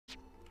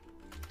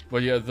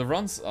But yeah, the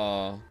runs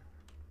are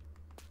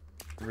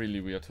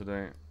really weird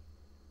today.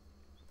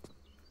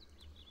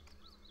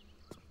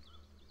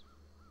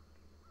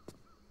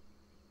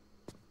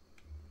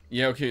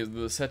 Yeah, okay,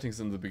 the settings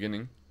in the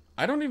beginning.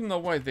 I don't even know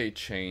why they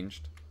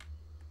changed.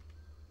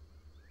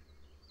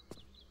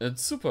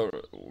 It's super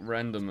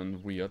random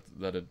and weird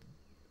that it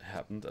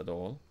happened at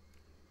all.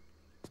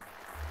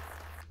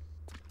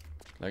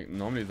 Like,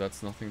 normally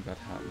that's nothing that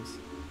happens.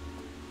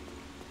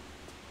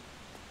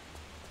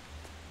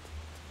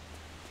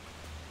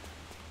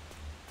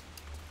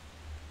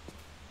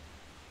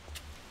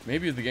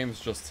 Maybe the game is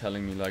just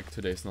telling me, like,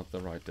 today's not the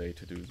right day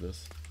to do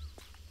this.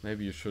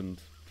 Maybe you shouldn't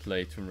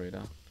play Tomb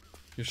Raider.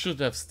 You should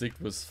have stick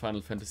with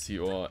Final Fantasy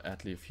or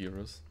Atelier of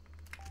Heroes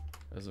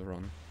as a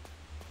run.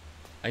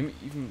 I'm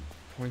even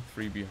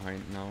 0.3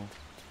 behind now.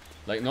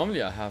 Like,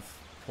 normally I have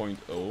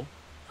 0.0.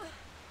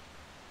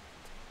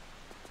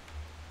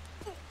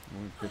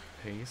 Good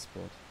pace,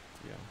 but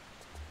yeah.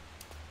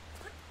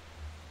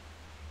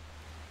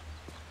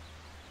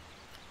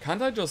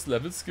 Can't I just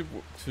level skip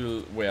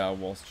to where I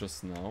was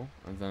just now,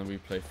 and then we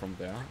play from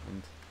there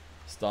and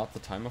start the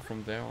timer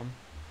from there on?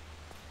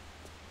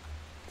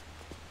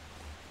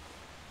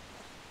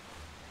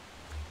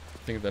 I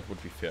think that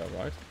would be fair,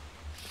 right?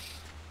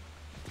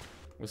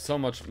 With so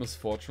much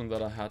misfortune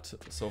that I had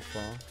so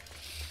far,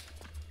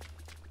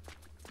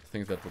 I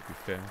think that would be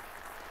fair.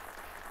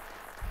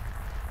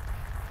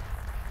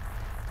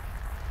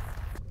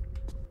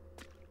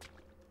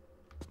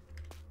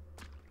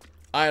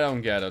 I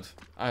don't get it.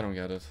 I don't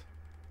get it.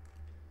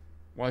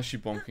 Why is she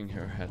bonking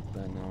her head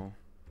there now?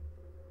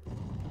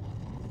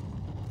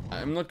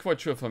 I'm not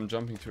quite sure if I'm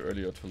jumping too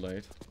early or too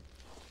late.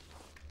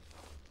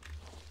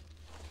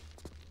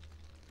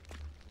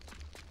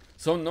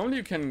 So normally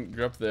you can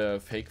grab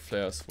the fake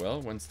flare as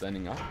well when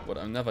standing up, but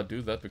I never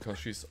do that because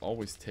she's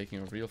always taking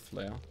a real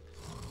flare.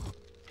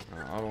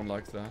 I don't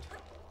like that.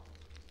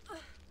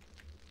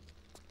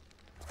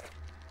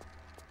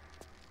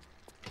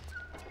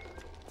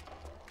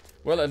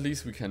 Well, at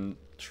least we can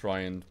try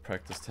and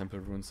practice temple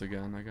runes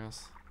again, I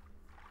guess.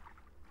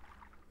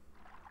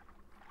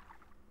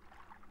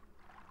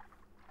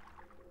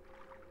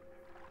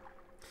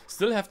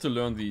 Still have to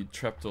learn the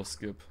trapdoor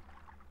skip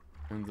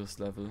in this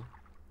level.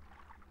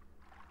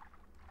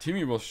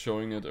 Timmy was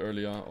showing it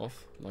earlier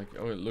off, like,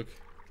 oh look,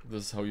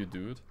 this is how you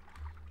do it.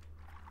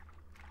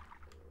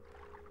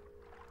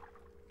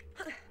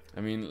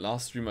 I mean,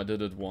 last stream I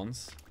did it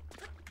once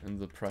in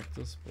the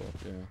practice, but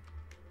yeah.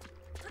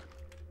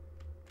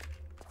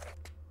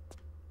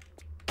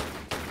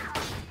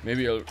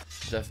 Maybe I'll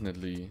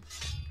definitely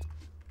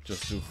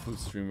just do a full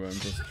stream where I'm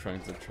just trying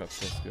the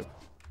trapdoor skip.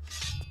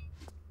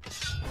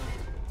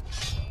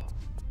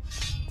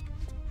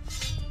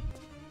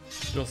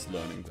 Just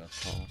learning that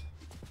part.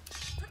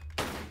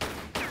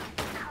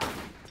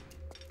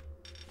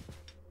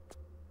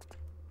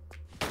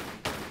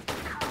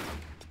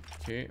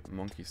 Okay,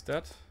 monkey's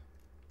dead.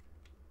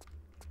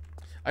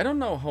 I don't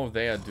know how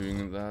they are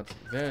doing that.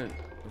 They're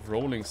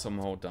rolling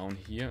somehow down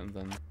here and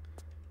then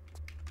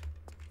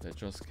they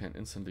just can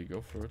instantly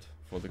go for it,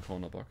 for the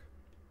corner bug.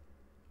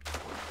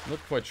 Not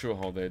quite sure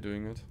how they're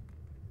doing it.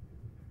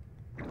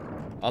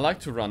 I like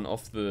to run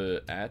off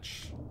the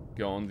edge,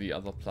 go on the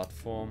other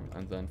platform,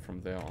 and then from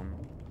there on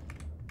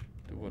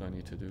do what I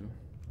need to do.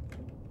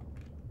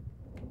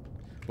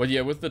 But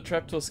yeah, with the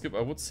trapdoor skip I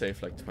would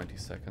save like 20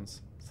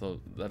 seconds, so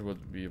that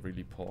would be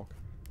really pork.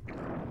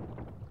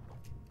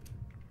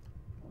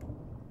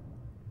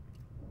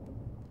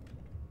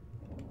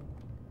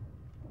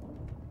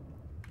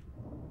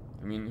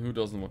 I mean, who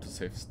doesn't want to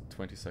save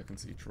 20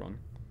 seconds each run?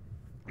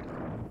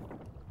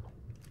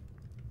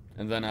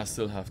 And then I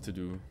still have to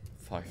do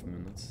 5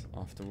 minutes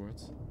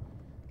afterwards.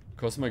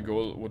 Because my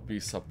goal would be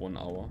sub 1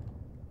 hour.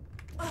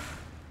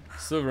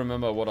 Still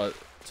remember what I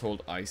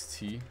told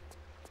Ice-T.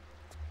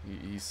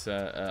 He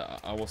said,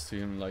 I was to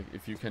him like,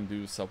 if you can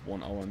do sub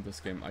 1 hour in this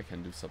game, I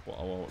can do sub 1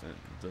 hour in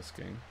this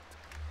game.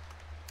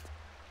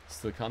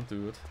 Still can't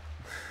do it.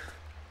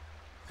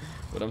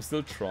 But I'm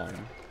still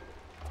trying.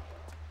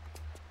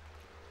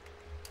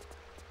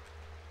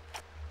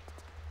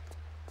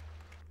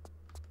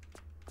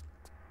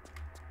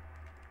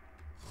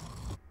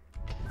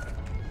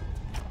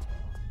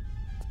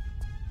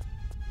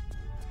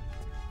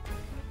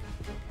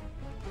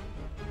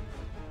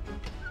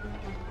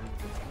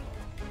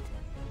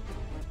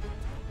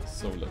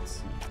 So let's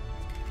see.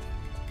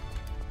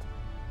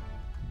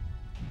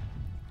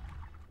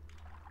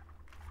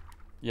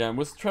 Yeah, and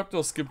with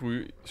trapdoor skip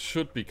we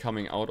should be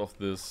coming out of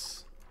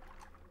this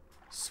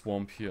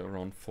swamp here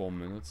around 4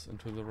 minutes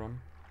into the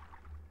run.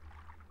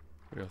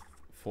 We are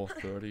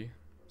 4:30.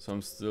 So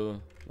I'm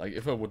still, like,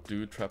 if I would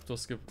do trapdoor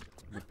skip,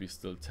 it would be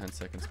still 10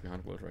 seconds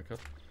behind world record.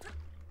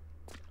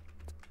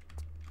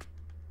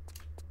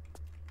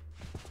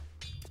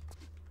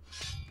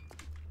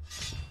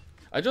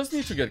 I just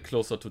need to get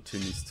closer to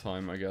Timmy's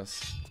time, I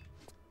guess.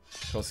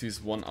 Because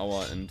he's 1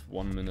 hour and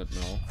 1 minute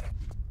now.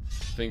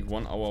 I think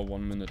 1 hour,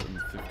 1 minute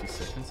and 50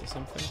 seconds or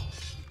something.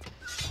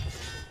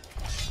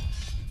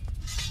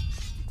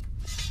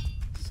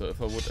 So if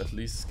I would at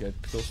least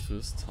get close to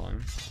this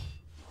time,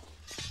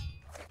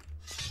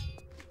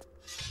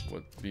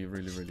 would be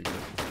really, really good.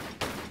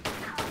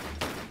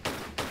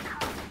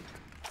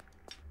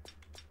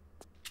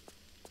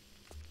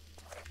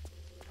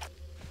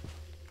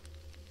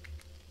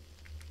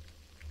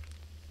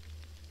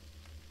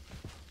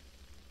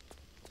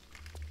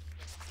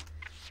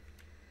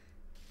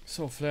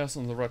 So flares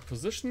on the right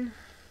position,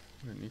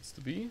 where it needs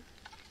to be.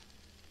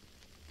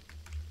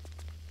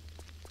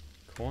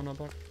 Corner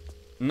bug.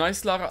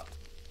 Nice, Lara!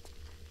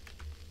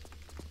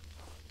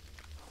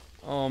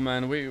 Oh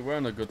man, we're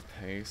on a good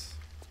pace.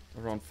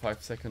 Around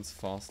 5 seconds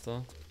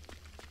faster.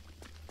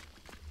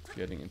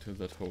 Getting into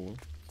that hole.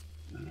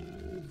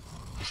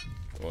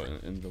 Or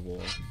in the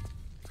wall.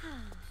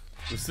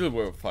 We still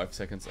were 5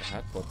 seconds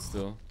ahead, but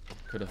still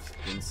could have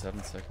been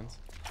 7 seconds.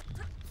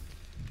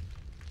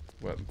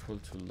 Weapon pull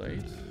too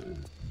late.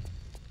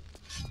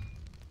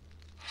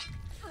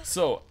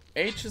 So,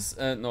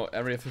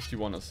 Area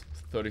 51 is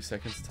 30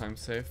 seconds time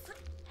save.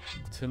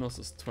 Tinos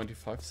is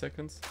 25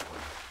 seconds.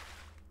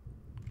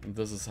 And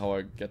this is how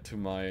I get to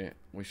my...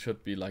 We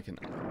should be like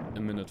a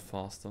minute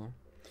faster.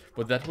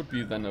 But that would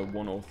be then a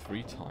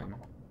 1:03 time.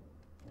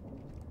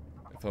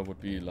 If I would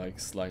be like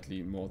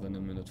slightly more than a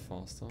minute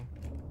faster.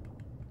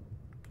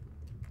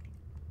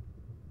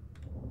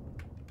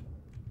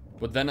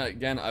 But then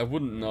again, I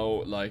wouldn't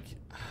know like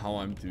how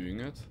I'm doing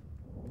it.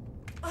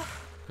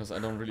 Because I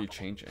don't really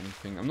change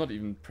anything. I'm not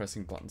even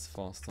pressing buttons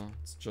faster.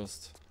 It's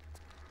just...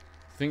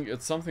 I think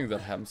it's something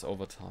that happens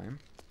over time.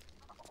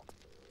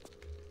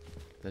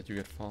 That you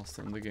get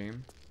faster in the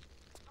game.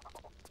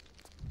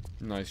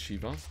 Nice,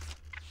 Shiva.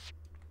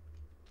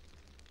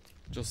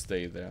 Just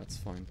stay there, it's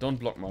fine. Don't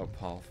block my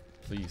path,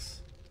 please.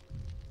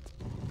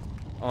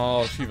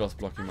 Oh, Shiva's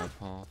blocking my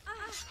path.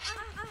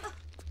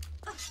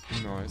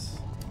 Nice.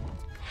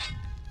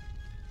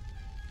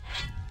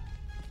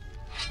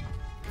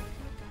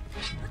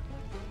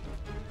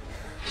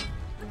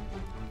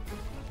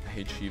 I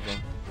hate Shiva.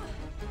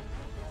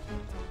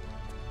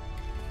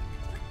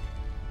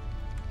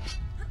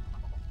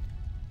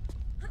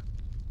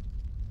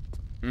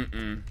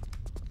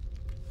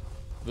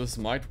 This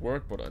might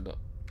work, but I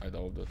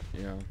doubt it.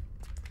 Yeah.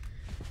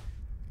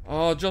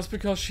 Oh, just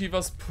because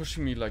Shiva's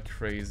pushing me like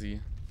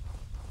crazy.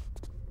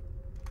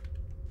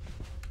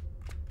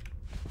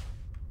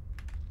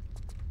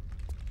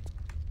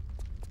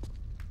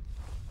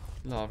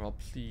 Lara,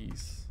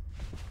 please.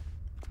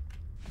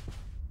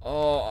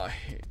 Oh, I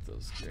hate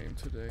this game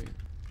today.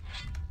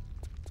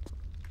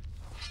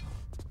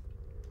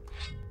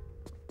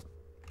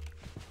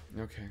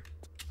 Okay.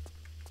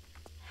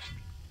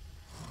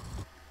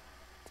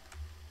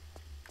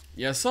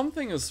 Yeah,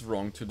 something is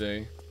wrong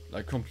today.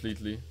 Like,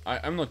 completely.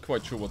 I'm not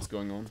quite sure what's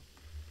going on.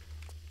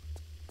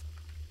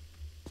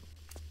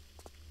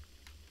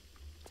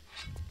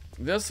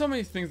 There's so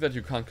many things that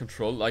you can't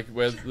control, like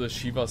where the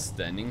Shiva's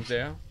standing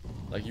there.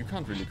 Like, you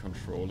can't really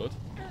control it.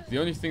 The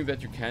only thing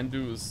that you can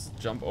do is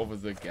jump over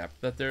the gap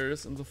that there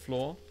is in the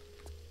floor.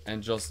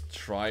 And just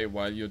try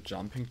while you're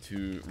jumping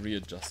to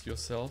readjust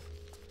yourself.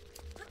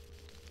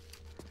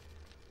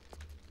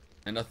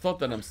 And I thought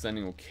that I'm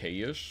standing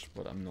okay-ish,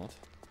 but I'm not.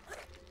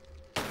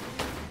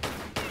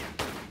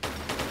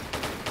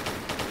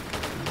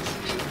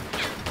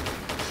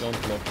 Don't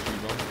block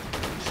Shiva.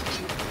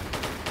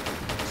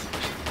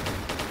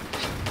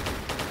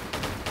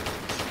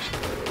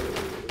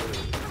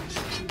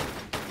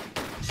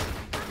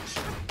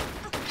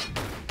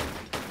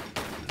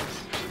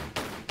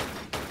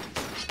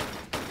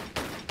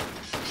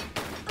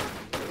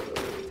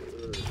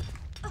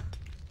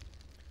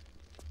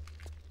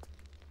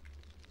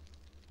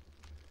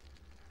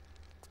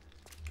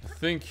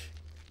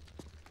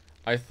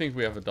 I think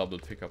we have a double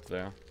pickup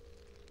there.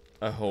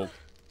 I hope.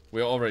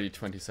 We're already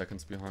 20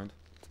 seconds behind.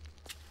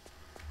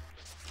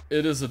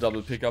 It is a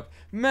double pickup.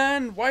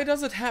 Man, why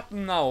does it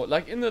happen now?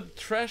 Like in the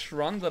trash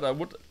run that I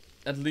would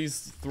at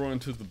least throw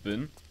into the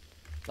bin.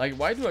 Like,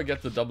 why do I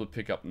get the double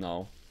pickup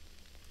now?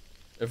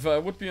 If I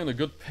would be on a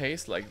good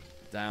pace, like,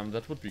 damn,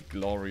 that would be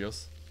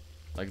glorious.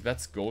 Like,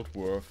 that's gold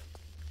worth.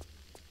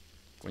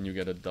 When you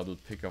get a double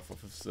pickup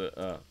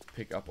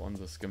on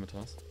the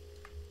scimitars.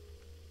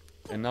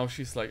 And now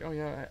she's like, oh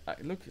yeah,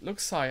 look,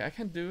 Sai, I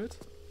can do it.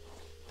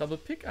 Double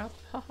pick up,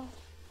 haha.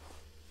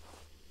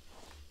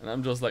 And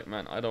I'm just like,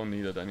 man, I don't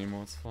need it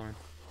anymore, it's fine.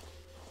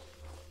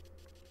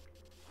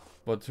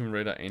 But Tomb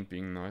Raider ain't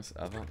being nice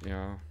ever,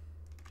 yeah.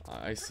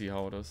 I see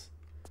how it is.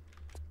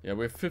 Yeah,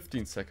 we're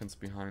 15 seconds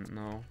behind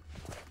now.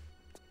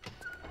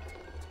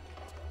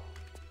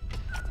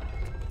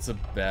 It's a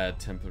bad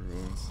Temple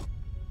Ruins.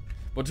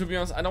 But to be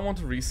honest, I don't want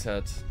to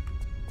reset.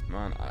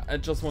 Man, I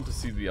just want to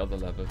see the other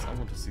levels. I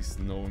want to see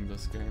snow in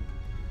this game.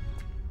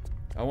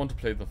 I want to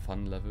play the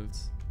fun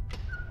levels.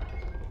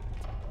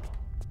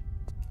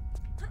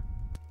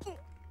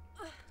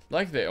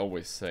 Like they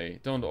always say,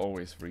 don't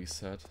always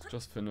reset.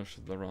 Just finish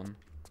the run.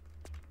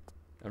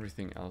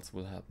 Everything else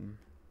will happen.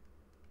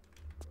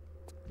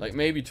 Like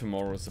maybe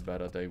tomorrow is a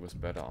better day with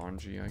better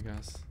RNG, I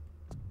guess.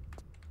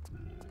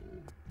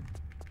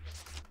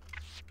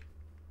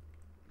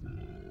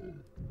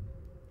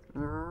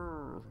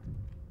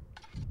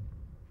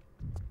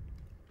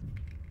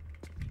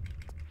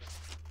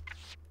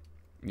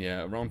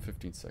 Yeah, around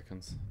 15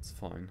 seconds. It's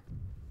fine.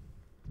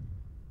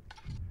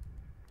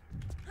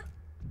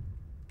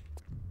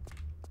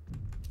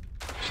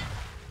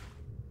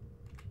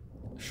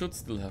 Should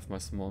still have my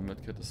small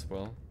medkit as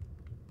well.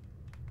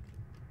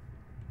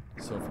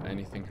 So if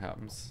anything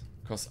happens.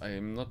 Because I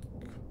am not...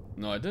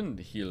 No, I didn't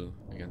heal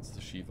against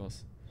the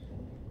Shivas.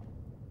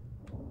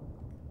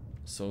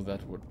 So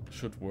that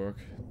should work,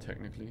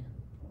 technically.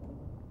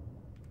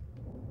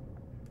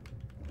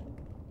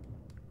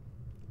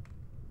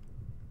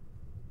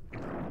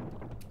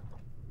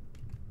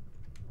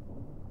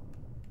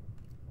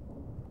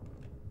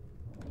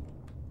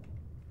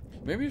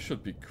 Maybe you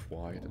should be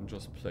quiet and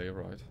just play,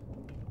 right?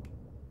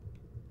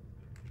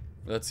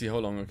 Let's see how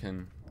long I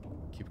can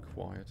keep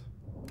quiet.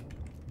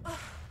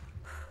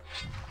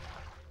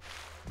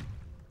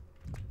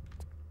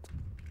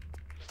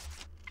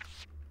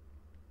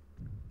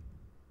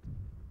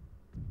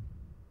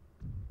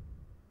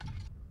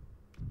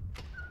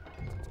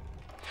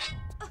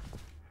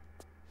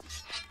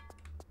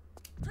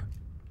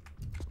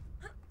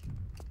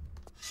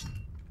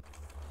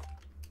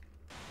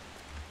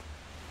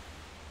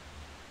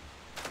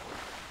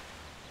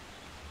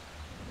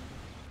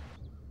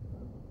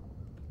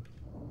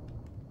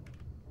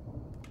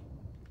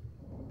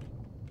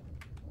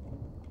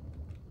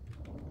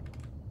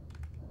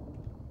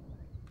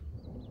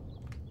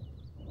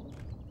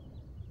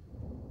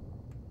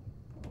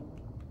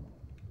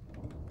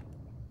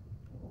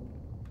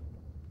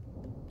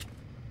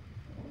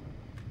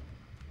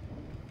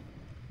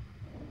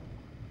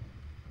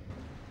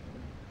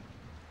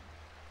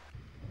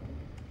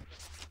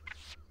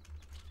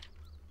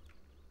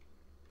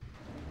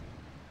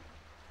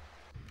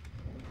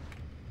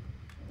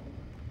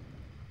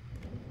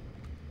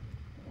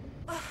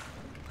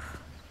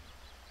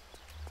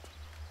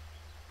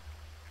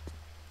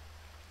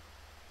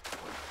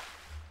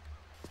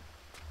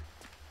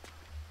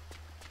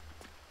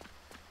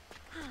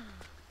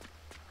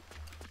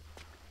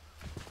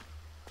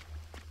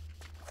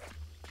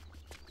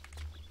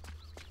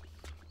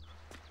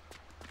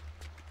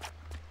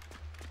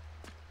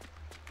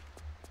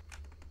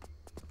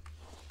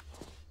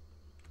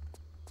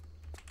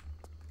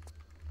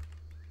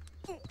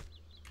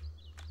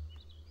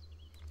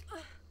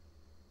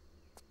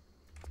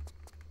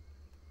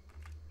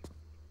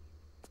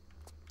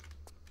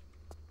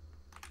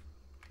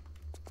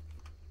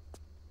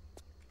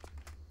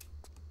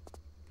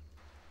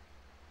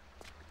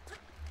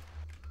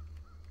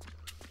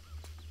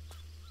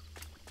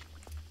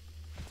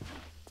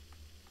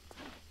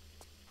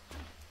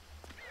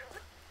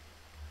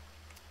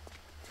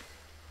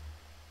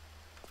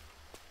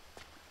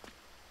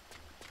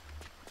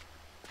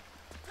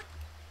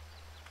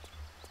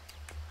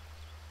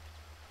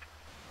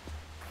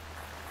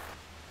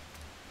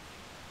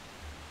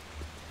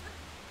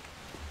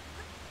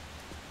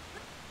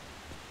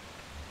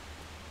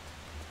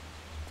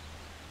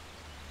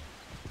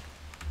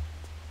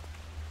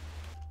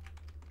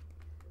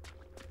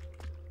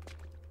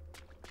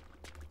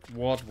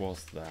 What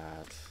was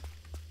that?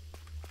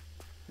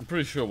 I'm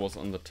pretty sure it was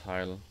on the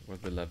tile where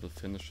the level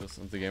finishes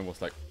and the game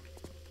was like...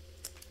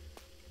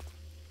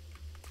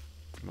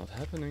 Not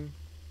happening.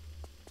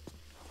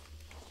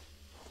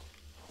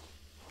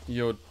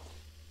 Yo,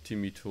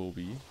 Timmy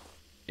Toby.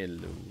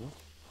 Hello.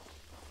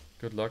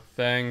 Good luck.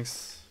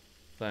 Thanks.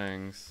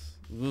 Thanks.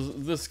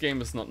 This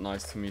game is not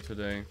nice to me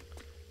today.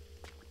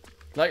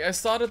 Like, I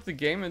started the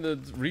game and it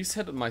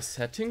reset my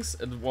settings.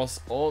 It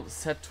was all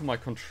set to my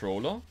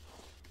controller.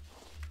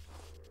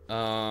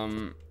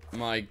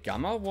 My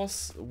gamma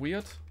was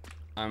weird.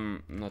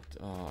 I'm not...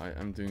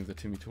 I'm doing the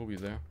Timmy Toby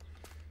there.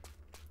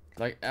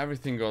 Like,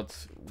 everything got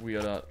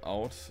weirded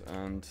out,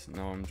 and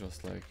now I'm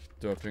just, like,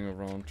 derping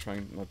around,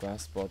 trying my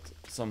best, but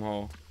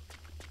somehow...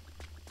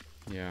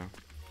 Yeah.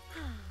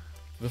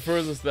 The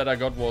furthest that I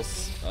got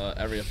was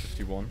Area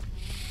 51.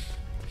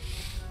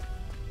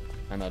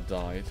 And I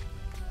died.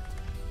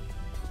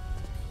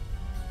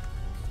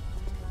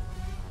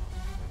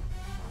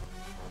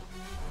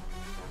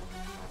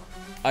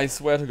 I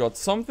swear to God,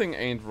 something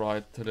ain't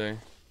right today.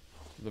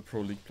 The Pro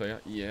League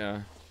player.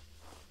 Yeah.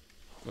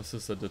 My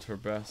sister did her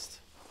best.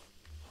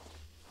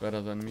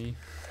 Better than me.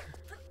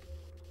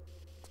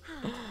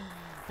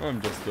 I'm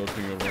just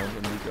joking around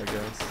in League, I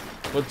guess.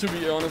 But to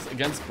be honest,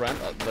 against Brand,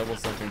 that was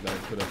something that I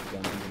could have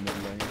done in the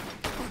mid lane.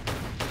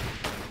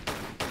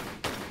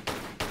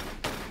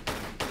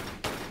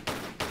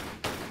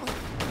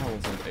 I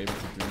wasn't able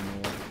to do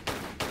more.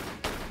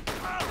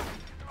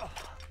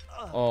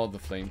 Oh, the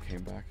flame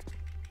came back.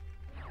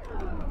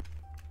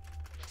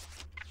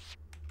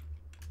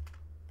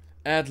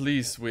 At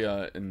least we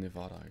are in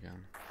Nevada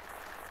again.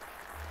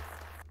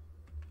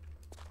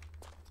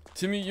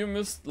 Timmy, you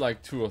missed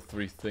like 2 or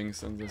 3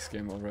 things in this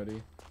game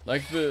already.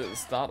 Like, the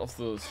start of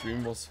the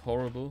stream was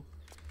horrible.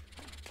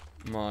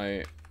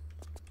 Like,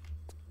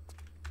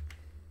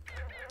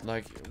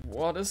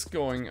 what is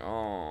going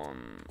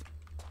on?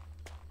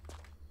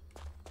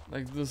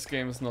 Like, this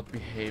game is not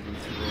behaving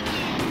today.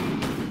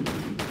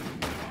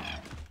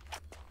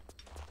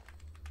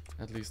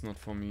 At least not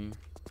for me.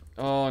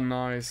 Oh,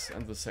 nice.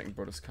 And the second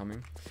bird is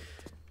coming.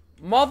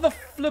 Mother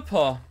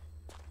flipper!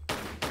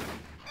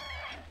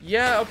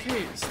 Yeah,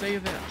 okay, stay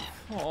there.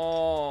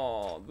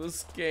 Oh,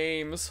 this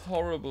game is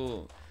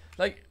horrible.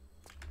 Like...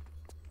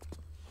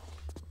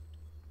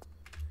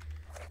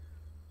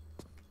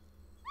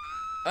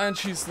 And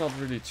she's not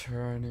really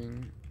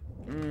turning.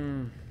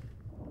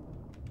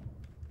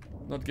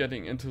 Not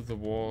getting into the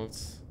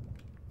walls.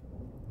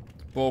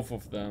 Both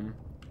of them.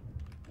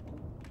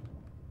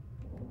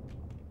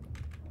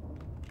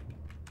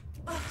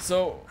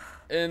 So,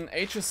 in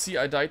HSC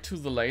I died to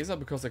the laser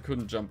because I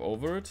couldn't jump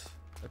over it.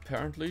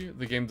 Apparently,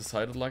 the game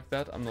decided like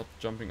that. I'm not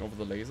jumping over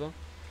the laser.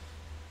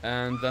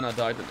 And then I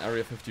died in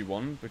Area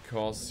 51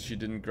 because she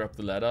didn't grab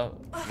the ladder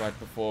right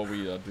before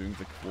we are doing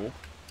the quote.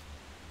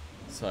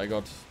 So I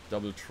got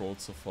double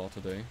trolled so far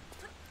today.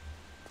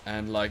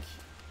 And like,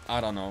 I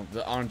don't know,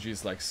 the RNG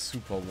is like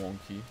super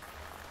wonky.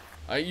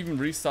 I even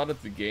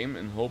restarted the game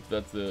in hope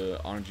that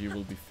the RNG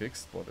will be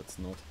fixed, but it's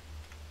not.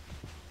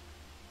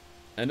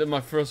 And in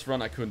my first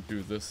run I couldn't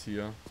do this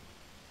here.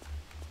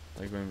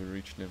 Like when we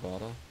reached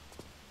Nevada.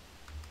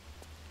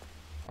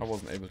 I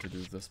wasn't able to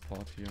do this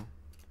part here.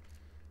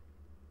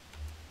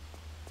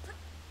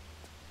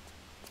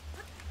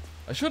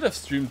 I should have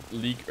streamed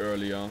League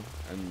earlier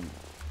and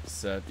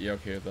said, yeah,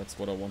 okay, that's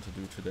what I want to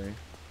do today.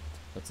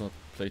 Let's not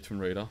play Tomb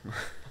Raider.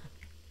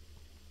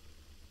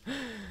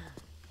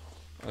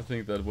 I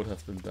think that would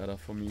have been better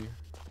for me.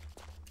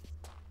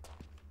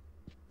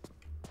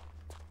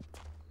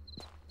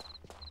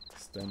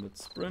 Extended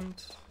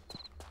sprint.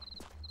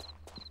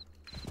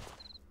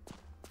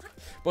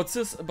 What's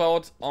this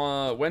about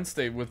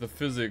Wednesday with the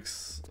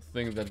physics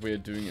thing that we're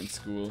doing in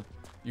school?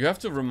 You have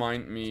to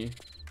remind me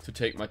to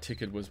take my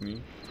ticket with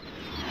me.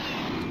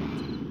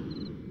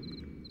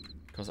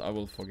 Because I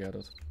will forget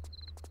it.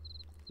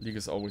 League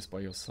is always by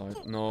your side.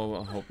 No,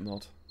 I hope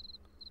not.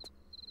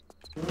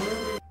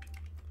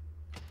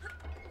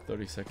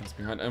 30 seconds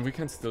behind. And we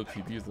can still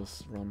PB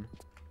this run.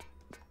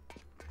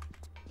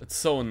 It's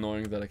so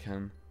annoying that I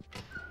can.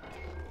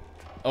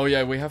 Oh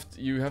yeah,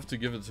 you have to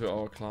give it to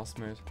our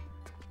classmate.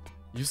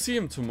 You see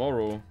him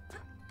tomorrow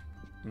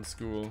in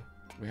school.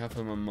 We have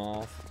him in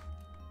math.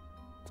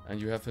 And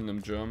you have him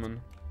in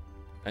German.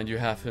 And you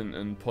have him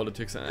in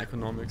politics and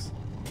economics.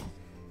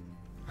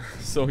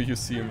 So you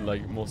see him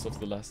like most of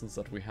the lessons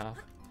that we have.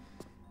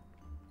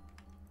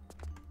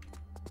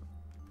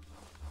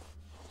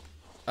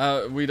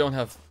 We don't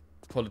have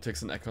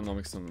politics and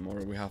economics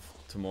tomorrow. We have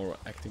tomorrow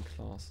acting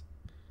class.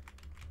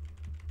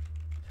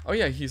 Oh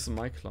yeah, he's in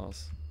my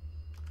class.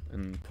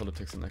 In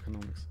politics and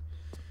economics.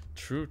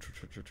 True.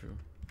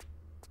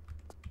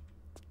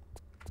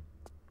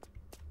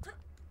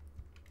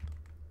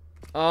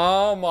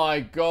 Oh my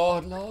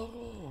god, Laura.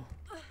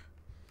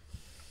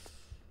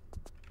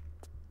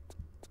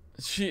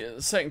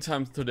 Second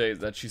time today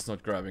that she's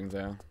not grabbing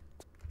there.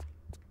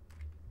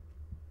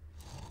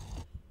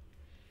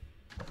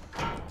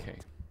 Okay.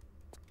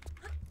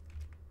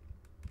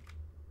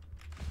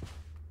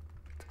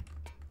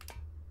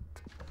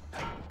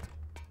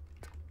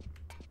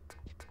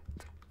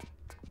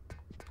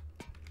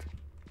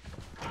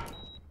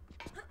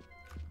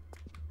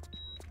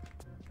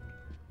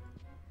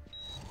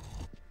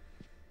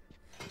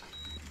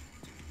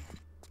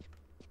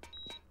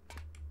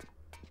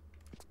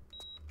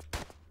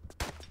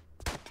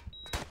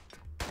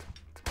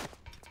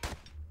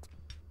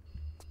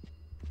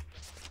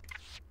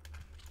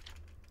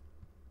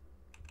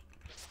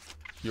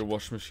 Your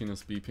wash machine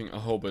is beeping. I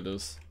hope it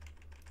is.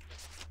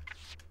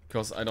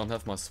 Because I don't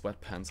have my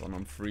sweatpants on.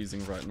 I'm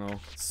freezing right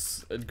now.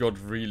 It got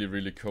really,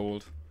 really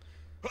cold.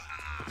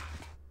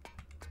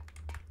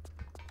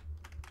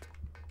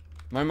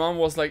 My mom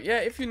was like, yeah,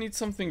 if you need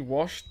something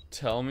washed,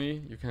 tell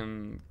me. You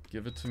can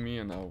give it to me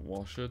and I'll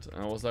wash it.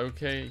 And I was like,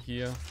 okay,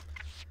 here.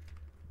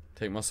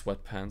 Take my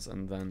sweatpants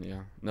and then,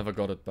 yeah, never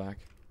got it back.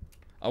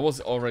 I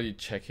was already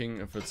checking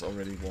if it's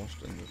already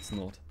washed and it's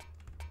not.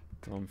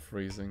 Now I'm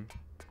freezing.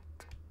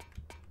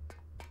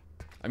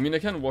 I mean, I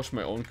can wash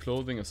my own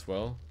clothing as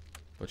well,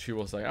 but she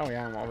was like, "Oh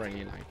yeah, I'm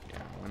already like,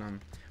 yeah,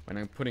 when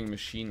I'm putting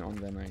machine on,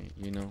 then I,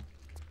 you know,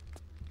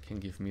 can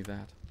give me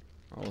that."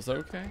 I was like,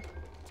 okay,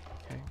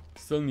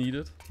 still need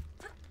it.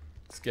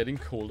 It's getting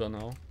colder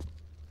now.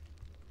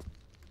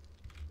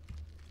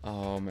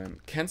 Oh man,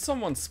 can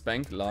someone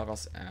spank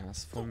Lara's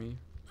ass for me?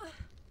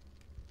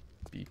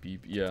 Beep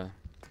beep, yeah,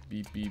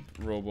 beep beep,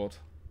 robot.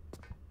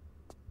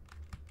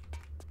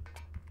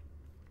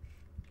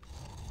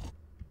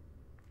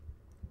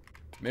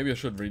 Maybe I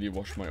should really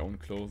wash my own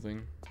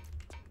clothing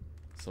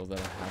so that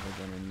I have it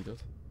when I need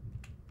it.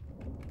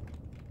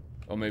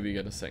 Or maybe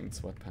get a second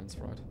sweatpants,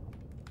 right?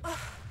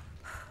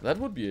 That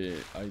would be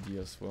an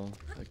idea as well,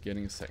 like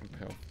getting a second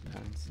pair of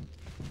pants.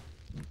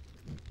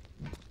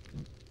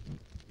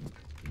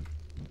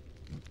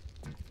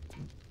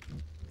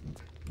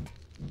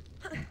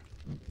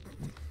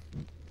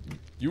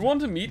 You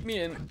want to meet me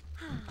in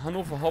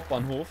Hannover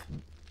Hauptbahnhof?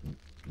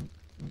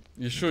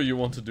 You sure you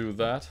want to do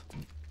that?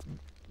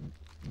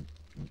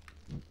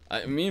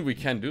 I mean, we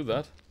can do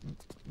that.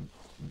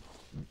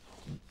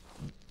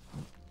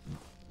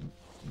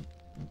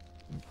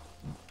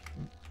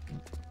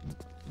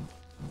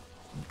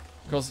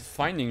 Because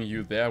finding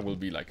you there will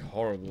be like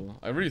horrible.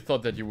 I really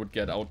thought that you would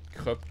get out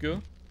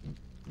Kröpke.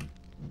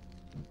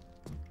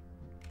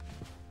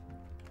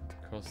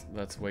 Because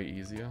that's way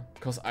easier.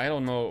 Because I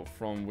don't know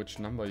from which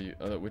number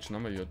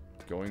you're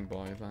going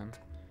by then.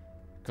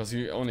 Because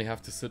you only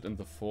have to sit in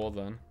the 4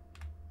 then.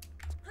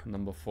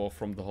 Number 4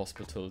 from the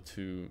hospital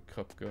to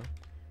Kröpke.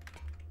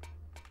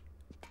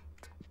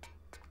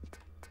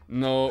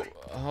 No,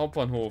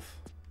 Hauptbahnhof.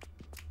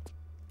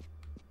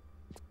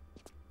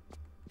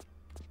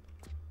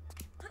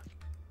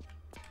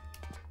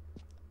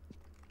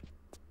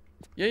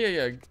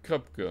 Yeah,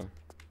 Kröpke.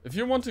 If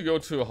you want to go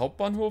to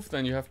Hauptbahnhof,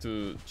 then you have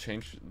to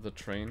change the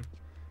train.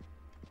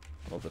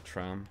 Or the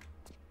tram.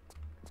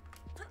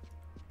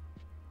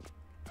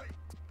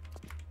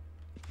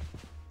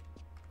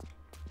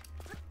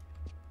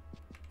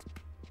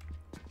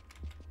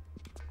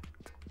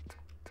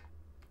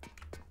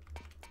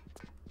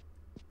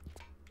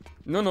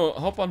 No,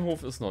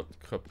 Hauptbahnhof is not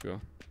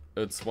Kröpke.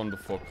 It's one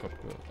before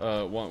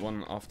Kröpke.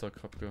 One after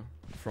Kröpke.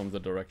 From the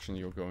direction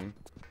you're going.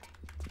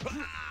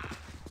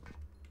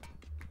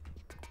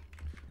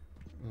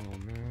 Oh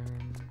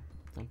man,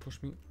 don't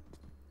push me.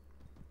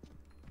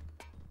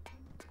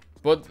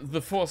 But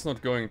the 4 is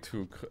not going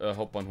to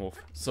Hauptbahnhof.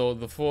 So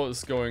the 4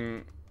 is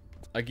going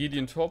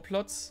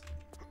Aegidientorplatz,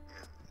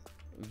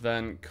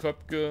 then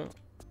Kröpke,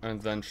 and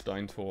then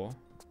Steintor.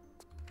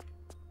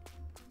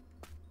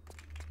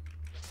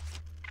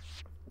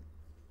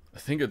 I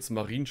think it's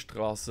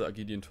Marienstraße,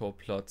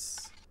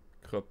 Aegidientorplatz,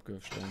 Kröpke,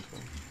 Steintor.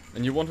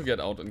 And you want to get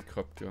out in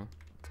Kröpke.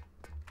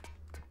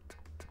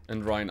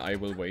 And Ryan, I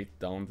will wait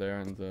down there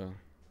in the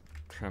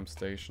tram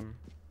station.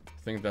 I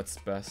think that's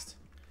best.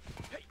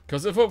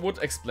 Because if I would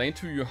explain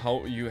to you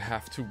how you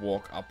have to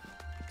walk up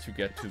to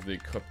get to the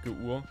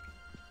Kröpke-Uhr,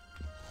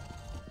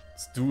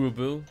 it's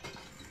doable,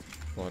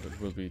 but it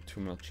will be too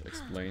much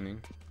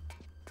explaining.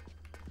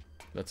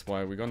 That's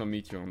why we're gonna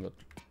meet you on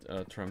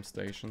the tram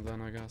station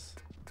then, I guess.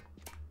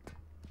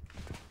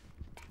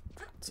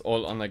 It's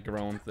all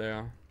underground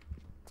there.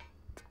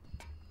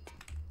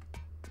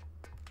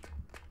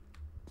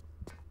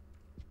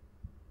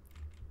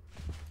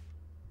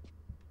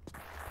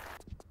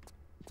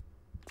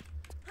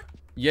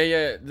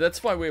 Yeah,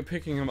 that's why we're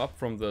picking him up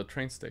from the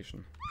train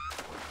station.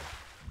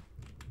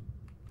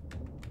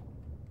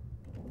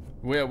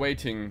 We're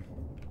waiting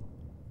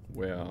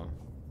where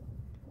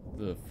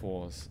the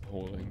 4 is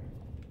holding.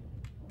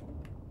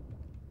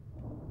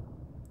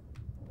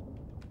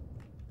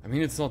 I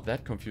mean, it's not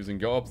that confusing.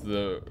 Go up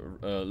the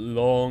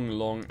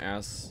long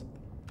ass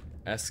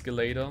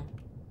escalator.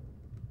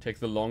 Take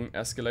the long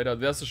escalator.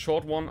 There's a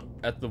short one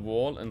at the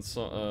wall and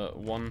so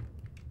one...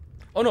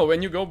 Oh no,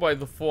 when you go by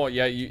the 4,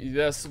 yeah,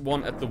 there's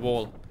one at the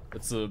wall.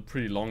 It's a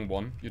pretty long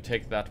one. You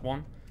take that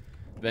one.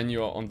 Then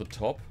you are on the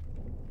top.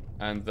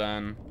 And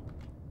then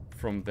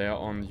from there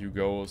on you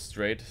go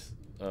straight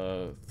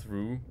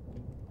through.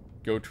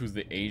 Go to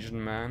the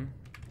Asian man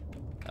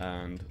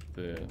and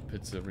the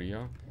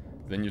pizzeria.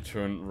 Then you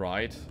turn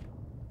right.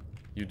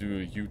 You do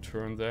a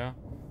U-turn there.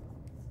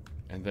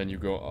 And then you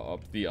go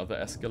up the other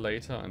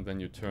escalator. And then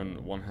you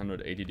turn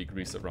 180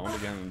 degrees around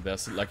again. And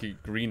there's like a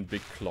green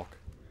big clock.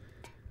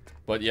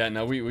 But yeah,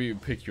 now we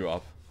pick you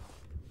up.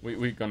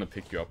 We're gonna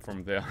pick you up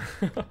from there.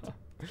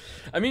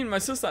 I mean, my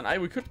sister and I,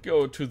 we could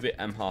go to the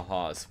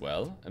MHH as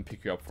well and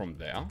pick you up from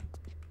there.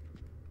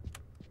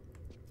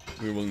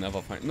 We will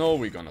never find... No,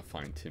 we're gonna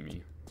find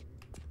Timmy.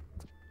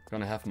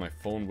 Gonna have my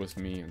phone with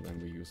me and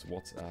then we use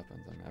WhatsApp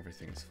and then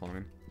everything's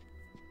fine.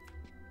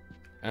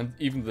 And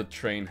even the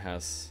train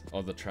has,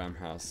 or the tram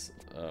has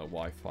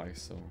Wi-Fi,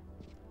 so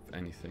if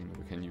anything,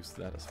 we can use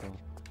that as well.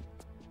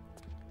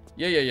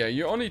 Yeah,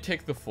 you only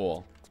take the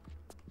 4.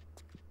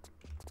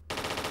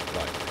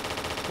 Right.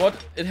 But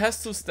it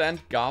has to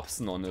stand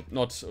Garbsen on it,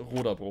 not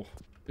Roderbruch.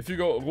 If you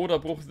go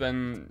Roderbruch,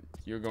 then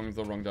you're going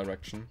the wrong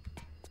direction.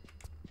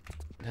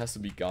 It has to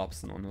be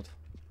Garbsen on it.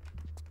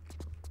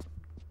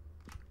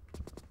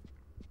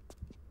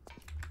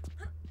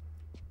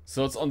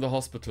 So it's on the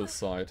hospital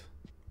side.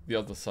 The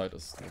other side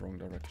is the wrong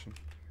direction.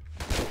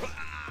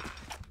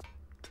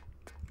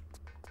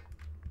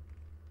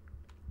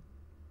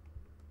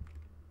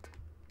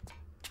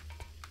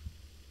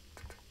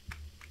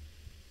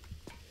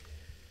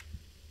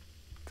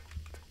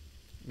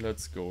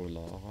 Let's go,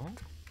 Lara.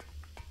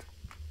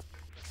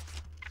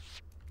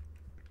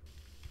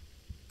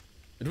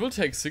 It will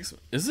take 6...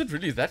 Is it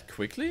really that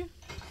quickly?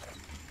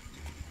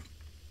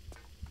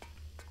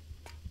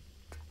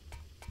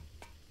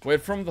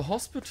 Wait, from the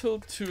hospital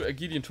to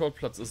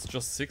Aegidientorplatz is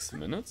just 6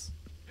 minutes?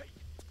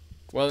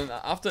 Well,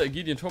 after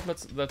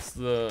Aegidientorplatz, that's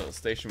the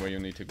station where you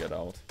need to get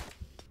out.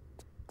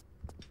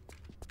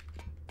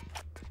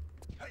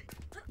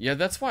 Yeah,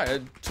 that's why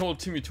I told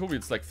Timmy Toby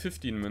it's like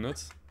 15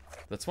 minutes.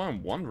 That's why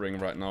I'm wondering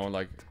right now,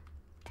 like...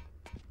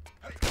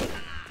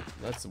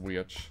 That's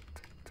weird.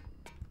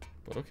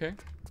 But okay.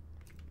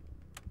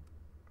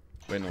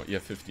 Wait, no, yeah,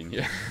 15,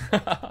 yeah.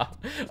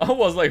 I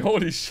was like,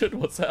 holy shit,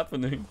 what's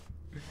happening?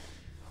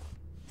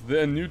 Is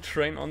there a new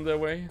train on their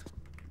way?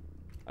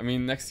 I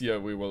mean, next year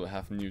we will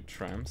have new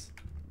trams.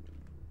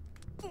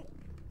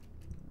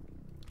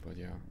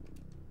 yeah.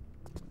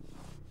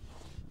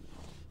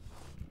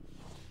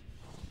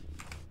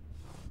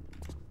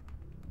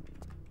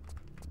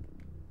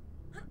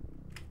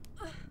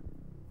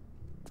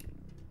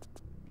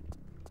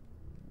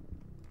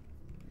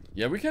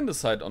 Yeah, we can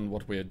decide on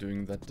what we are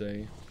doing that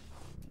day.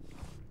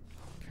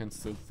 Can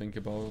still think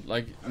about,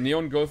 like,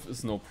 Neon Golf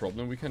is no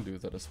problem, we can do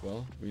that as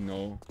well. We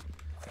know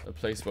a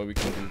place where we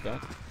can do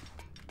that.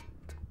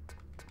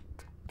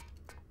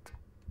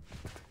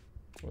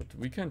 But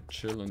we can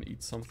chill and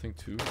eat something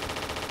too.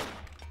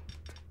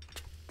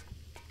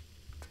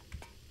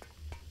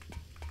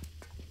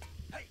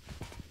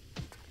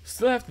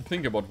 Still have to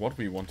think about what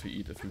we want to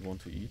eat if we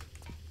want to eat.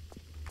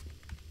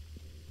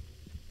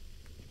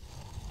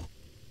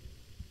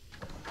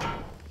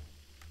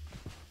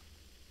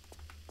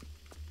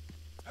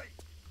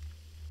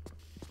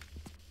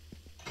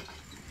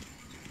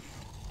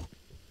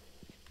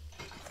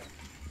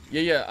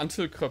 Yeah,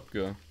 until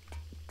Kröpke.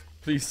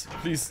 Please,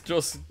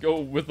 just go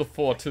with the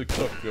 4 till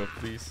Kröpke,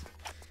 please.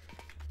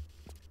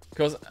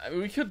 Because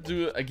we could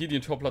do a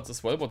Gideon Torplatz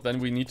as well, but then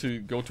we need to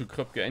go to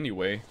Kröpke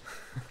anyway.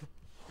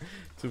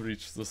 To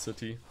reach the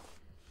city.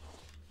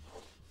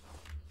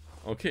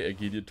 Okay, a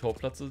Gideon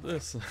Torplatz it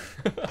is.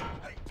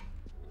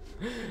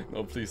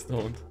 No, please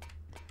don't.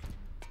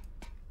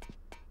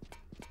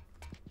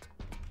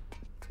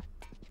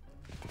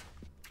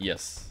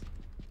 Yes.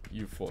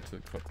 U4 till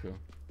Kröpke.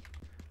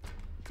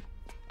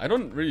 I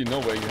don't really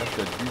know where you have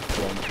that view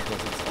from,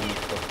 because it's only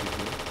Kröpke.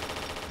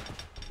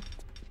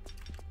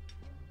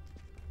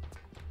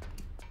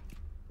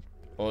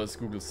 Or is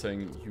Google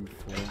saying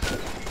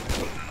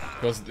U4?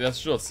 Because there's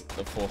just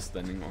a 4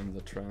 standing on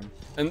the tram.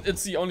 And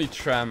it's the only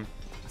tram,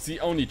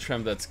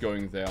 that's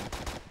going there.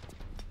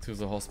 To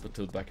the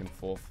hospital back and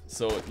forth.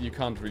 So you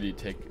can't really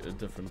take a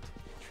different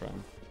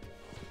tram.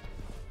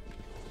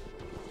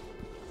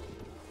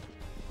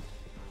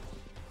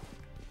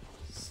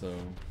 So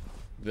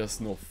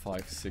there's no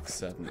 5, 6,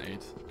 7,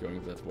 8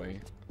 going that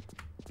way.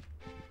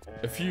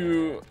 A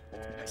few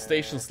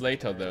stations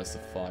later there's a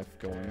 5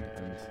 going,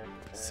 and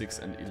 6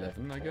 and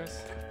 11 I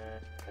guess.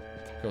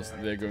 Because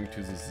they're going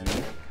to the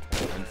zoo,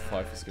 and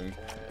 5 is going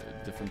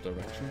a different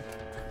direction.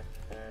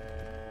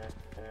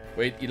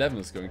 Wait, 11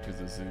 is going to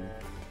the zoo.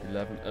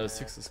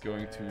 6 is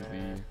going to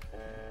the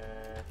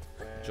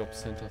job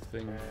center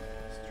thing,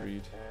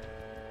 street,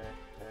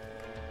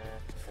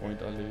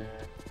 Freundallee.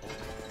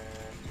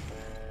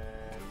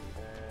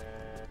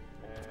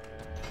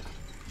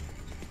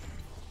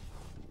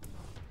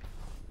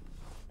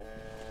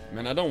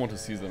 Man, I don't want to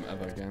see them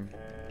ever again.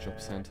 Job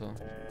center.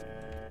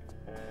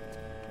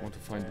 I want to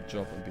find a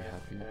job and be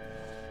happy.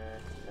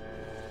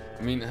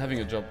 I mean, having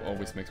a job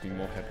always makes me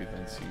more happy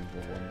than seeing the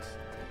ones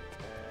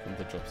from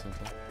the job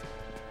center.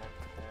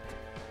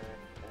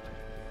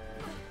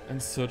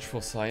 And search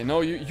for Sai.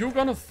 No, you're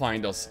gonna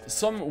find us.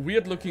 Some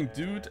weird looking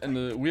dude and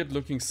a weird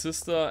looking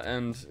sister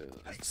and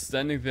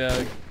standing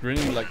there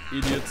grinning like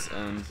idiots,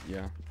 and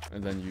yeah,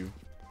 and then you.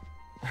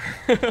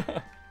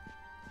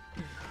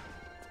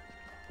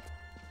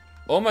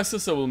 Or my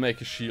sister will make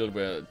a shield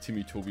where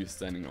Timmy Toby is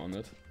standing on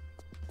it.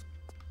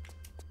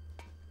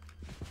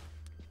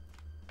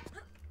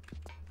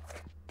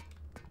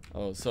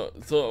 Oh, so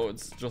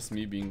it's just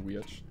me being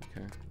weird.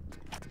 Okay.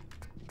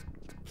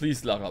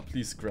 Please, Lara,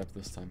 please grab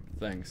this time.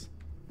 Thanks.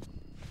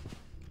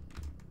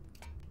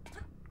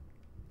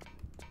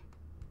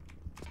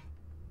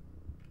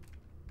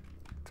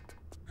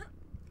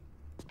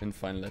 In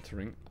fine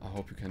lettering. I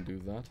hope you can do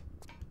that.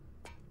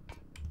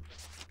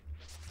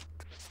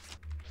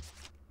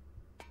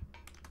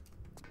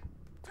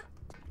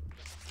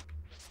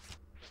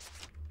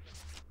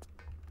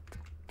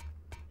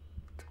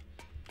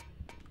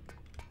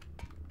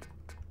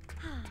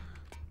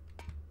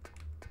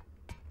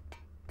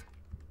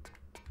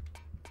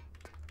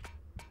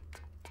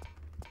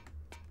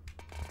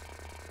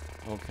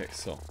 Okay,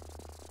 so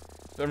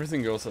if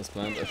everything goes as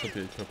planned, I should be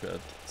equipped at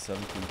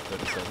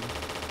 1737.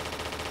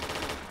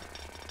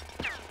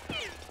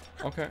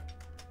 Okay.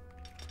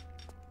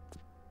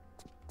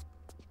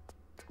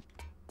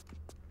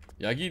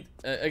 Yeah, I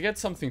get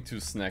something to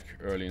snack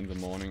early in the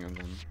morning and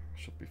then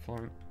should be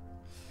fine.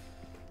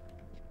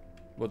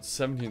 But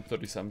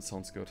 1737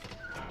 sounds good.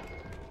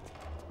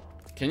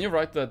 Can you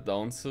write that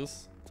down,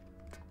 sis?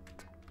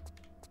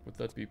 Would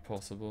that be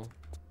possible?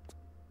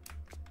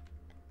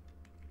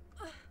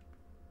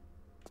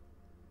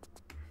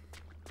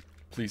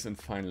 Please, in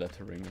fine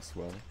lettering as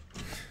well.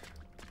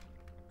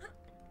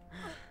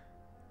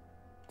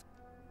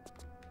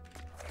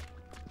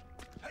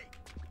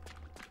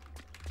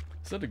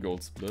 Is that a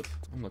gold split?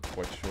 I'm not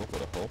quite sure,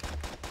 but I hope.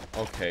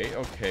 Okay,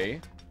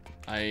 okay.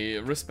 I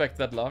respect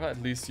that, Lara.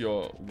 At least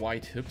your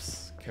white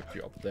hips kept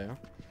you up there.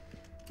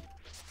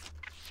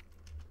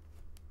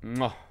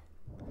 Mwah.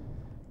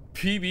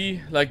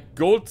 PB, like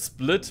gold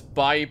split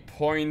by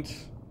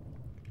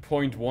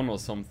 0.1 or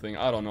something.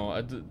 I don't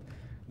know.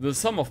 The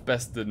sum of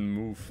best didn't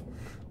move.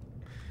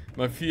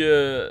 My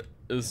fear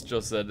is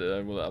just that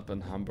I will up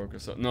in Hamburg or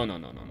so. No.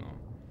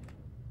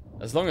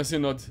 As long as you're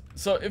not...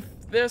 So if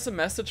there's a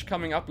message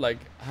coming up like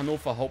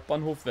Hannover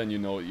Hauptbahnhof, then you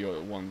know you're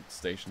one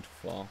station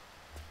too far.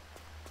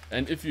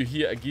 And if you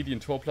hear a Gideon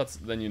Torplatz,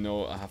 then you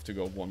know I have to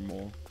go one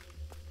more.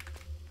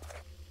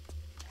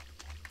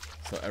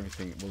 So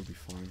everything will be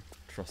fine.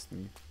 Trust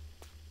me.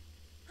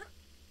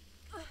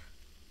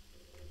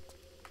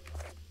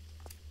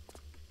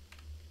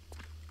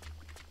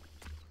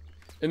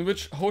 In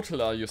which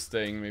hotel are you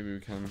staying? Maybe we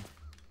can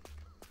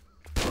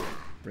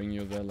bring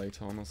you there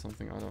later on or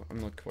something. I'm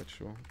not quite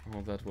sure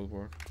how that will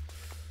work.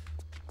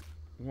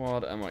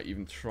 What am I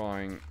even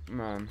trying?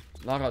 Man,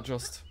 Lara,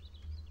 just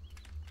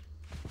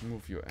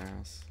move your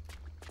ass.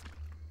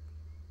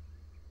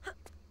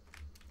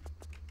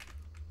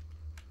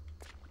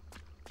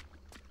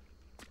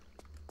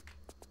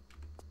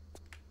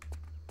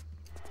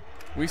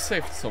 We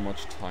saved so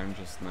much time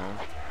just now.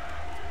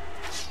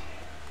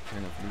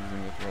 Kind of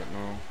losing it right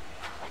now.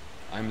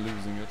 I'm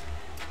losing it.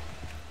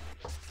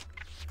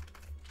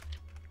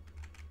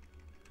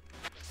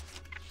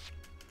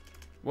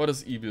 What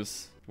is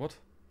Ibis? What?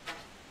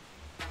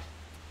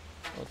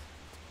 What?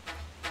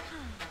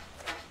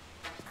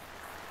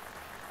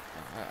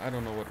 I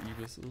don't know what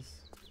Ibis is.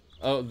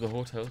 Oh, the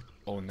hotel.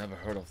 Oh, never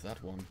heard of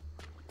that one.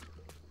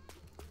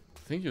 I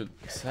think you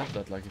said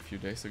that like a few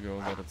days ago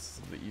that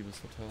it's the Ibis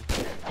Hotel.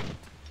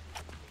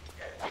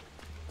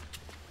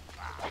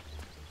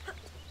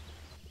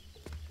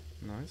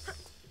 Nice.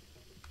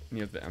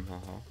 Near the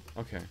MHH.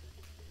 Okay.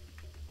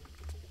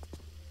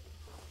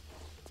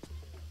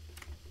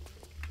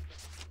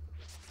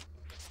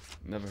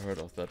 Never heard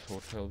of that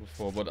hotel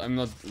before, but I'm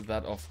not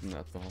that often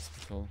at the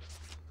hospital.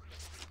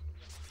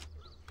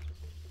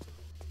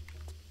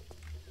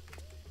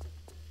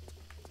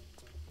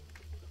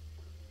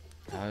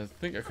 I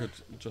think I could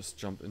just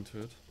jump into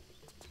it.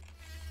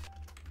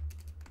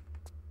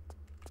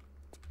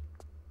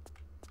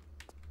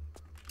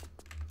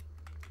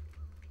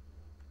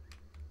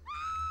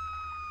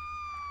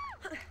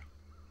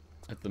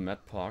 At the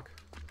Met Park.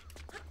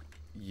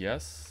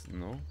 Yes?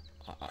 No?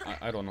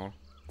 I don't know.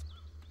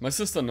 My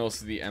sister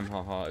knows the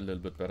MHH a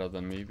little bit better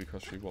than me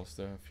because she was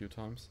there a few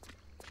times.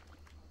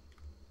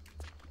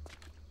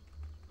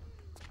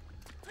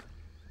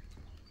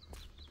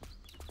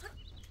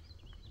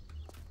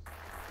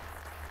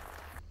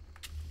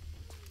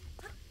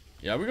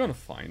 Yeah, we're gonna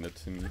find it,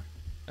 Timmy.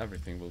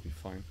 Everything will be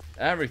fine.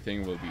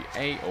 Everything will be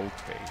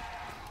A-okay.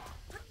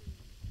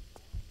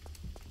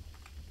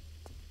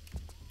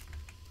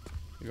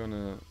 We're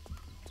gonna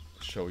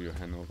show you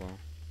Hanover.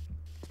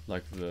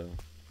 Like the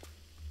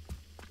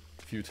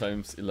few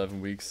times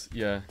 11 weeks.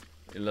 Yeah,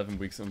 11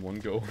 weeks in one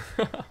go.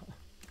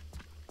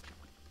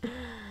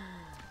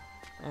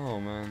 Oh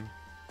man.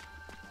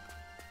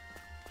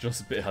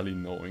 Just barely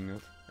knowing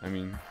it. I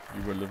mean,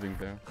 you were living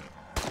there.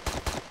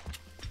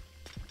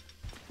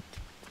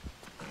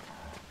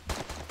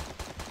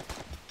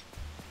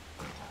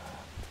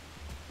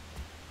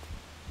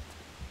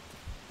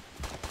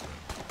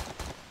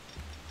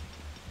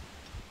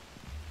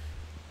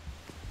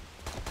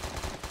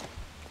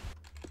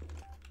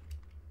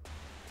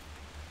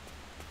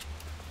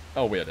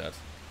 Oh, we're dead.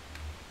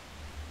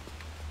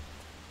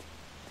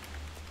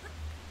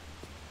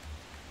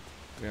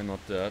 We are not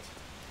dead.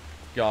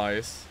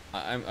 Guys,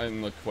 I'm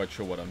not quite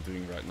sure what I'm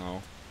doing right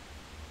now.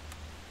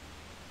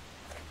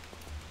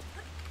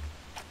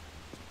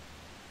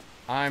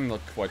 I'm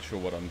not quite sure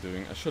what I'm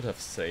doing. I should have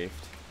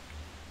saved.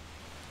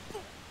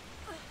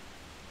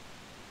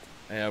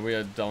 Yeah, we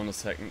are down a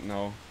second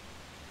now.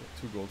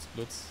 2 gold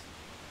splits.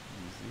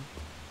 Easy.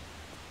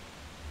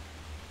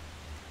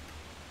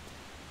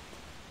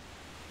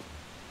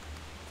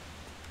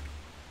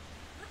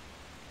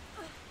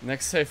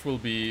 Next save will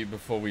be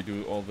before we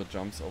do all the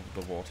jumps over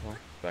the water,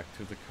 back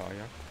to the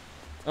kayak.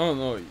 Oh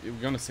no, we're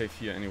gonna save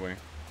here anyway.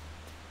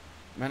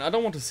 Man, I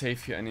don't want to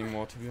save here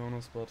anymore to be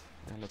honest, but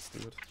yeah, let's do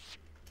it.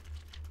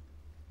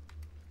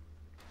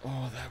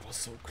 Oh, that was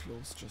so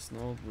close just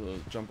now, the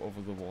jump over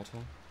the water.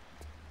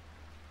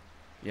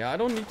 Yeah, I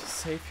don't need to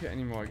save here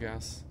anymore, I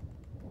guess.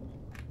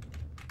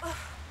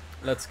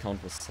 Let's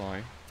count with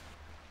Sai.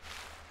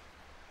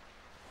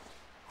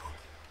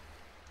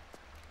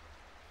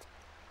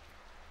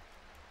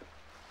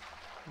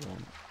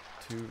 1,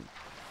 2,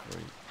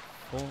 3,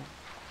 4. 1,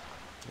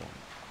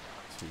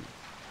 2,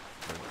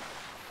 3,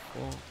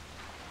 4. 1,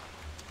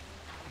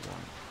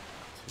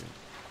 2,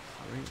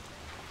 3.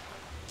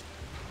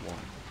 1,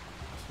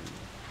 2,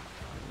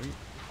 3.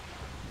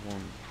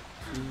 1,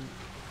 2,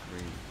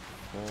 3,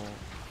 4,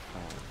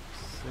 5,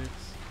 6.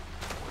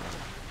 1,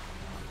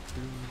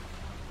 2,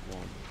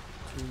 1,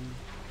 2,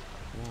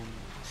 1,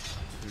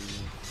 2,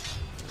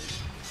 3,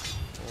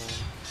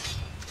 4.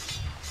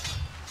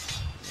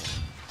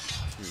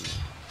 2,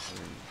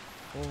 3,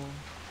 4. 1,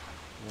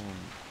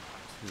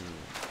 2, 3,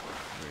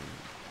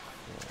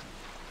 4,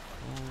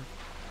 5.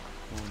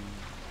 1,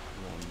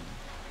 1,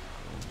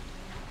 1,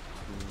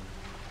 2,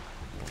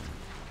 1,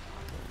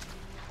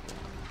 1,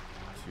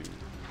 2,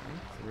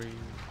 3.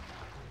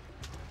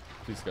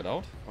 Please get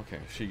out.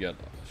 Okay, she gets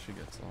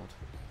out.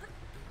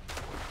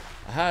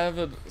 I have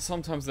it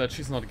sometimes that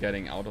she's not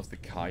getting out of the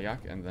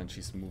kayak and then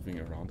she's moving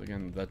around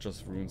again. That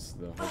just ruins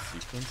the whole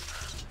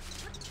sequence.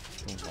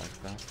 Don't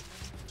like that.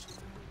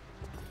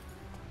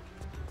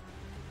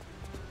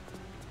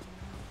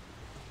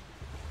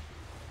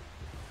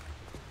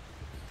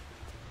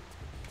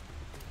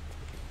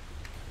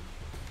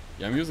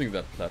 Yeah, I'm using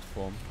that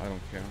platform. I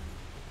don't care.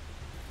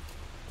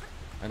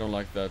 I don't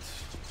like that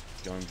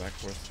going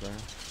backwards there.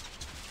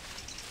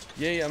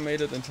 Yay, I made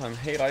it in time.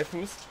 Hey,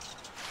 Raifus.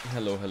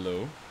 Hello,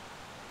 hello.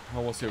 How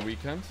was your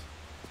weekend?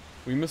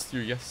 We missed you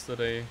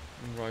yesterday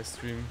in Rai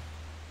stream.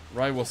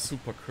 Rai was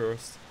super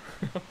cursed.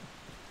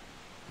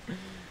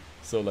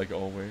 So like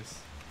always.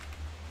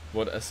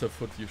 What as a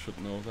foot you should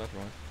know that,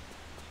 right?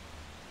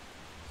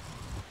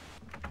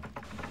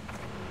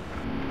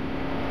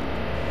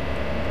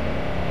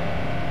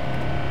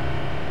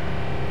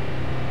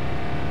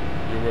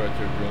 You were at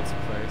your girl's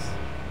place.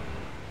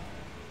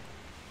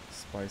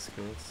 Spice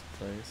Girls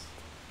place.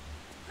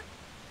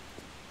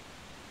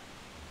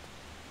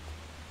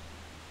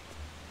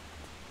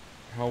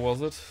 How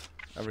was it?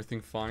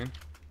 Everything fine?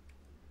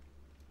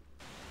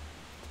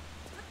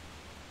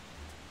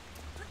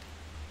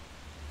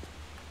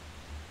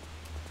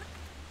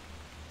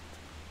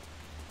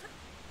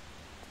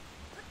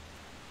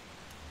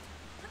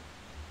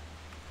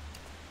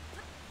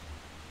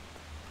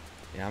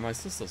 Yeah, my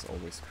sister's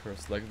always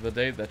cursed. Like the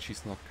day that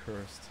she's not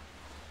cursed.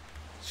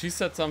 She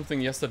said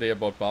something yesterday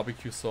about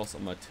barbecue sauce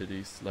on my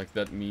titties. Like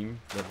that meme,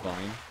 that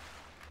Vine.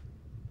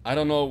 I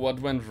don't know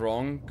what went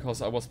wrong,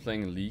 cause I was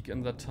playing League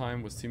in that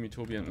time with Timmy,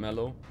 Toby and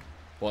Mello.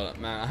 But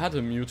man, I had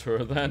to mute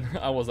her then.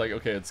 I was like,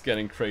 okay, it's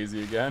getting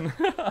crazy again.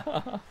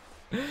 I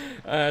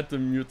had to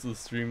mute the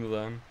stream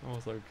then. I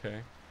was like,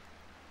 okay.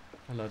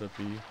 I let it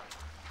be. 1,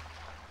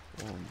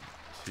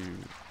 2, 3,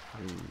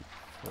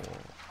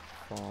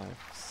 4, 5,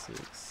 6,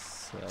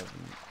 7, 8,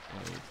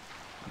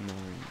 9,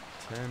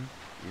 10,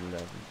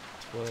 11,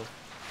 12,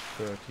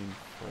 13,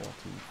 14,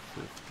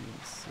 15,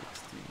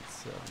 16,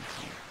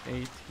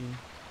 17, 18.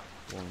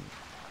 1,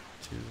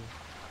 2,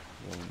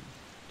 1,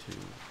 2,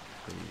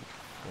 3,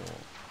 4,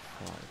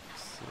 5,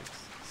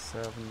 6,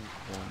 7,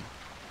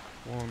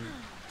 1, 1,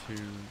 2,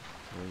 3,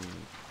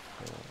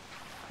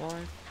 4,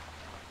 5,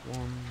 1,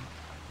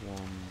 1,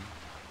 1.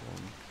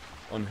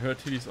 On her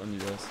titties, on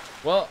yours.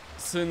 Well,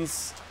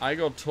 since I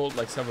got told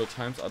like several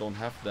times I don't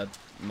have that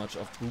much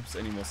of boobs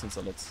anymore since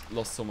I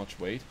lost so much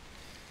weight.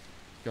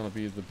 Gonna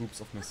be the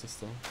boobs of my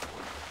sister.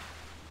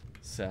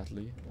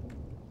 Sadly.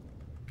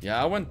 Yeah,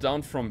 I went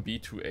down from B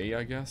to A,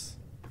 I guess.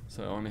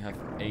 So I only have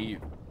A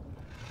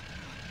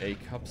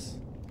cups.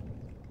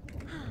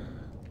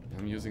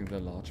 I'm using the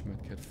large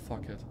medkit.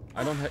 Fuck it.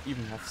 I don't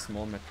even have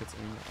small medkits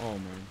anymore. Oh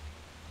man.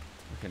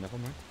 Okay, never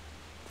mind.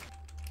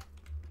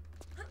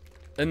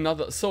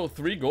 Another. So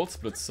 3 gold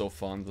splits so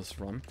far in this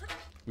run.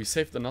 We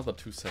saved another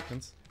 2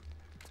 seconds.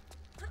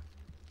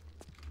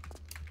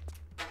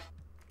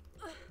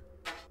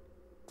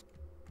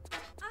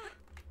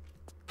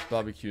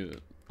 Barbecue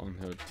on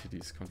her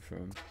titties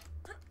confirmed.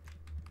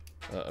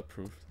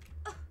 Approved.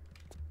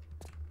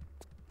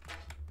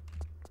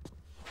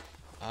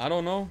 I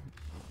don't know.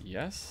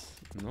 Yes?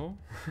 No?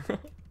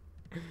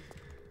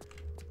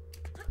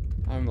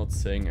 I'm not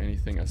saying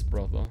anything as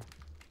brother.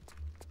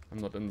 I'm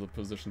not in the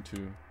position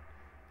to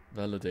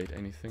validate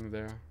anything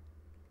there.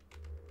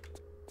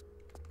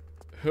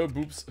 Her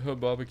boobs, her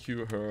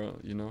barbecue, her,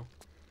 you know,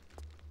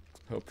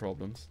 her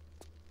problems.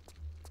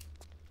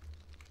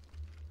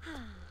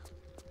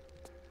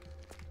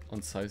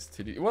 On size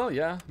titty. Well,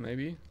 yeah,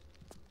 maybe.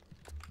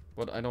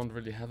 But I don't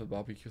really have a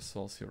barbecue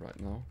sauce here right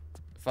now.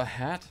 If I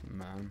had,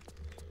 man.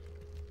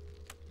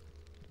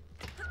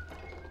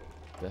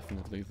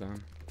 Definitely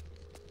then.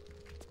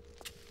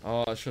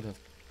 Oh, I should have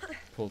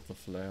pulled the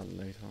flare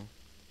later.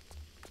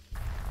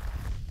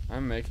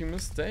 I'm making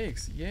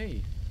mistakes.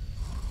 Yay.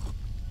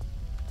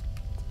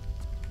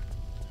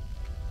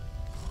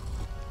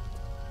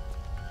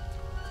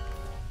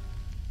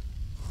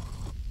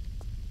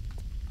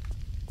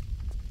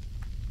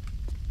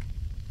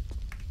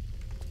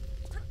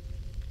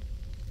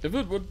 If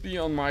it would be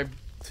on my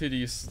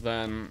titties,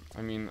 then,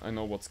 I mean, I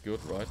know what's good,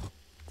 right?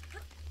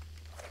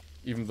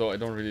 Even though I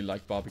don't really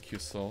like barbecue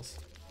sauce.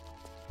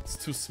 It's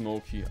too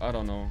smoky, I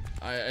don't know.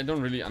 I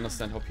don't really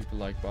understand how people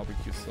like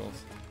barbecue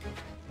sauce.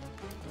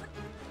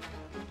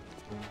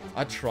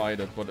 I tried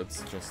it, but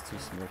it's just too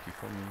smoky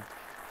for me.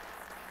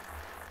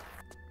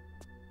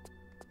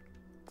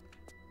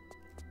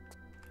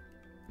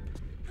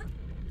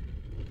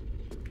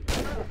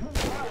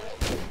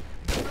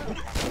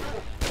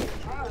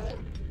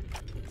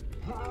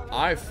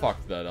 I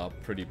fucked that up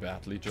pretty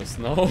badly just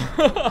now.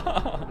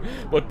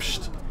 But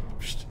psht,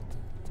 psht.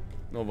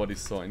 Nobody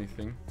saw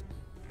anything.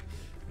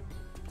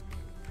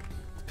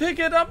 Pick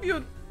it up,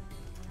 you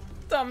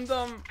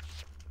dum-dum.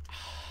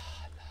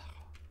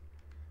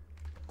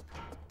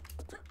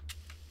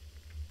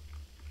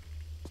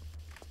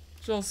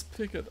 Just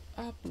pick it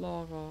up,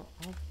 Lara.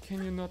 How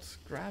can you not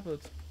grab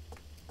it?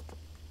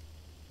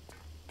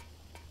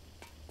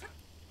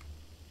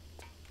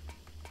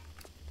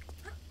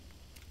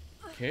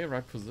 Okay,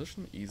 right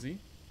position, easy.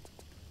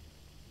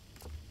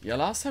 Yeah,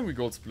 last time we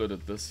gold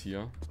splitted this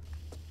here.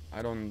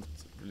 I don't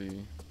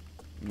really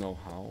know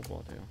how,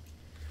 but yeah.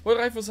 Well,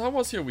 Reifus, how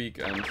was your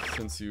weekend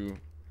since you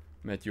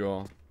met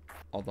your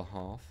other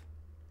half?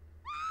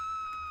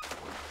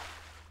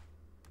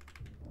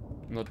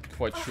 Not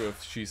quite sure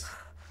if she's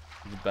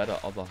the better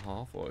other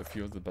half or if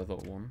you're the better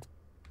one.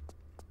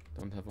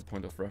 Don't have a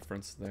point of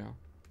reference there.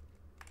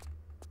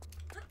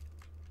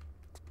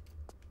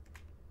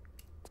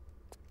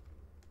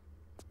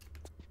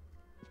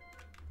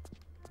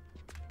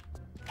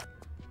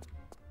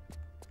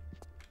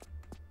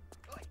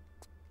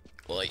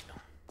 Oi.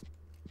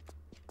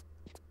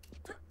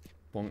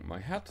 Bonk my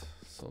hat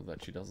so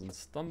that she doesn't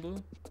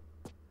stumble.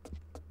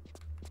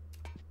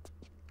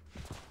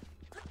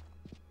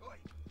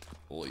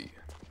 Oi.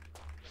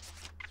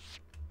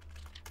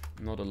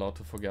 Not allowed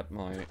to forget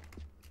my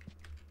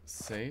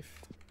save.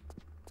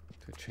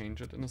 To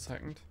change it in a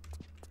second.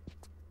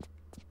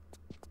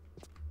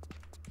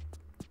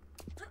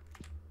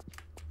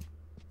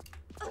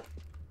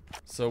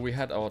 So we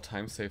had our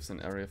time saves in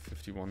area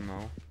 51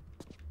 now.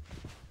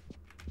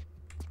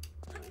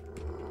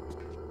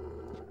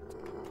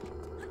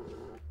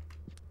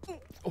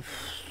 Oh.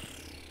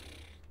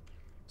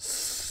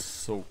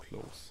 So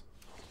close.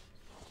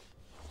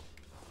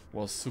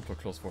 Was super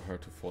close for her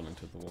to fall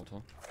into the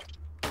water.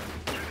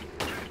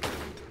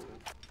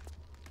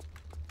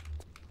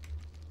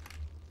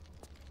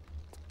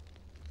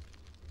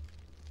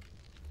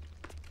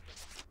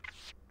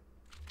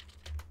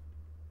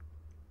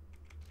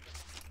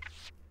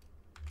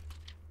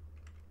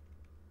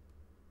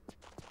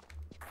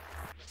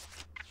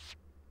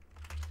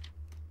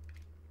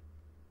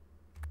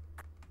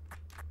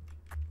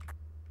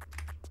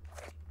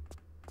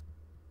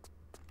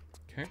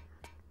 Okay.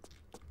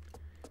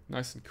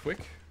 Nice and quick,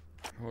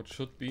 how it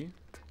should be.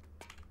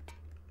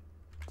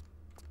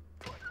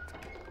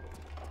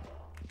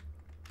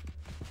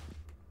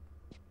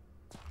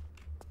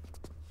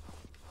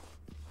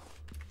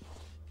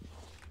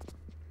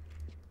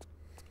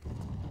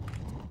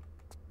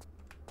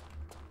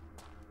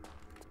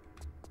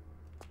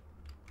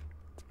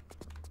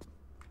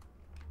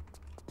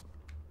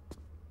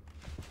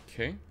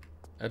 Okay,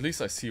 at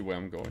least I see where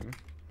I'm going.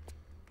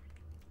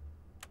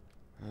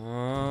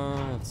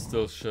 It's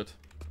still shit.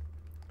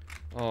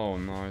 Oh,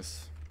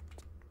 nice.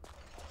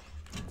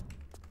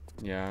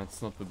 Yeah, it's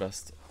not the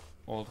best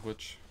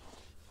Aldrich.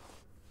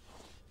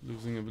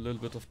 Losing a little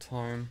bit of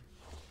time.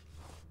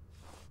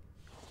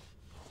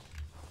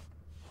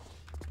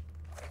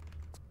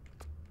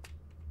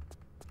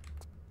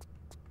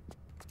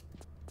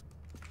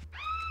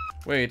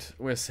 Wait,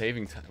 we're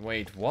saving time.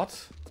 Wait,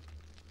 what?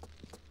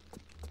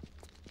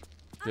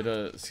 Did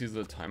I see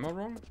the timer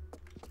wrong?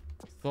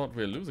 Thought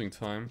we were losing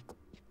time.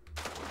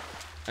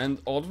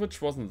 And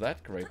Aldrich wasn't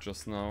that great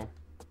just now.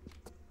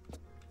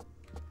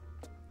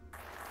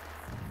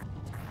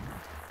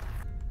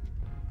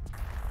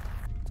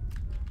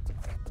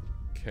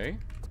 Okay.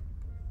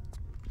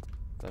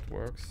 That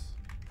works.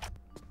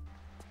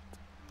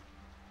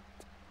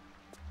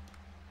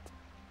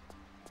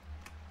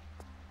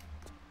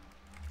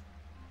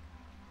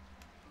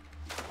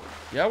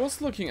 Yeah, I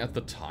was looking at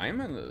the time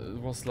and it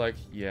was like,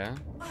 yeah,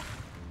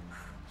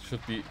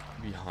 should be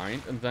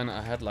behind. And then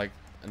I had like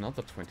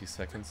another 20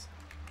 seconds.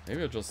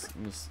 Maybe I just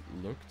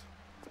mislooked.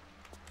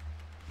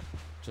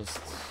 Just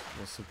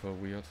was super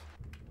weird.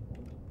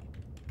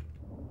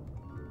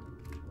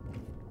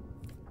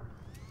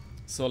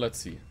 So let's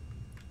see.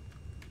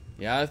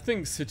 Yeah, I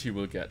think City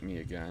will get me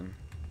again.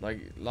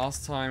 Like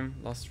last time,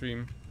 last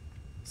stream,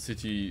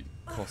 City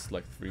cost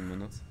like 3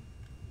 minutes.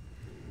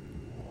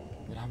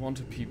 But I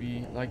want a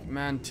PB. Like,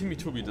 man, Timmy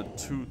Toby did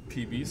 2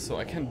 PBs, so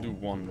I can do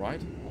 1,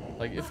 right?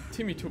 Like, if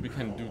Timmy Toby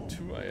can do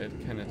 2, I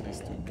can at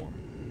least do 1.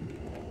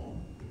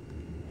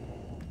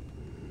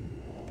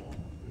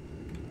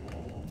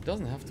 It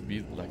doesn't have to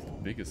be like the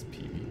biggest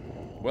PB.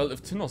 Well,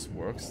 if Tinos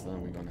works,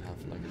 then we're gonna have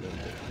like a little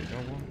bit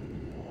bigger one.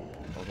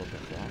 Other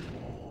than that.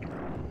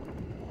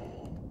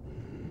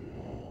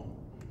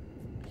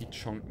 He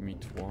chunked me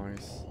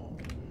twice.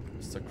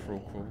 Mr.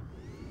 Croco.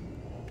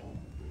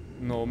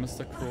 No,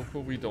 Mr.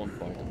 Croco, we don't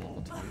bite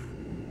another time.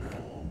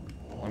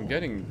 I'm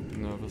getting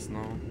nervous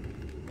now.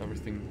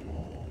 Everything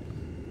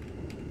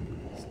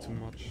is too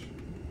much.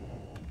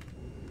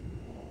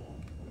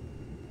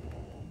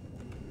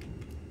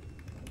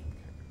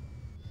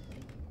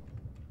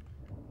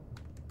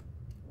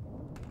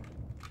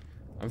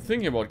 I'm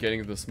thinking about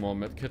getting the small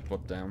medkit,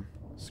 but damn,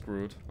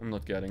 screwed. I'm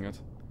not getting it.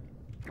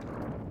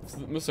 If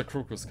Mr.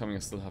 Crook is coming, I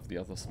still have the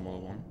other small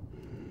one.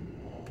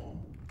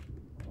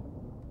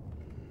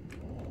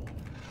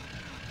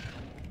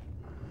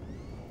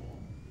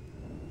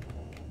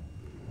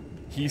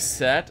 He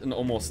sat and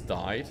almost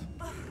died.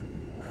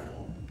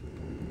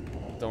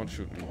 Don't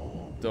shoot me.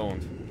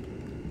 Don't.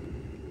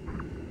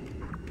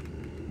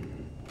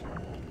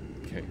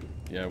 Okay.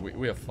 Yeah,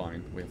 we are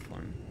fine. We are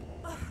fine.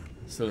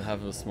 Still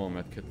have a small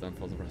medkit then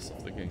for the rest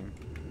of the game.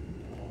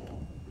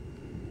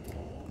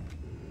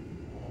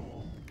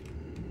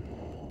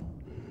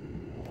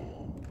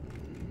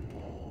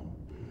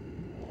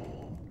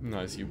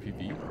 Nice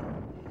UPV.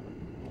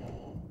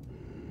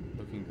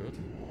 Looking good.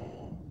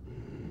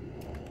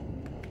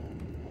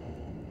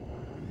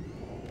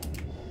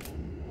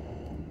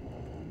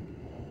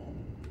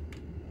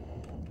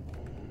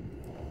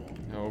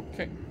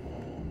 Okay.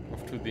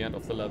 Off to the end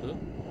of the level.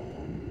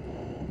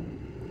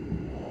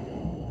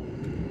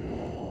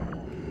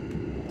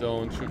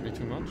 Don't shoot me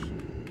too much.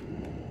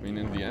 I mean,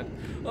 in the end.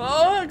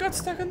 Oh, I got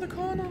stuck in the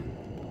corner.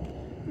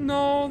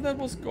 No, that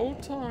was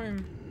gold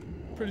time.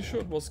 Pretty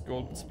sure it was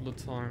gold split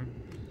time.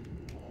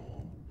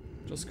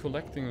 Just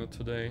collecting it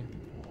today.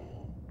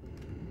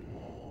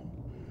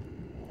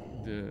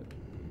 The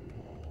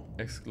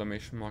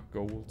exclamation mark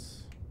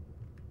golds.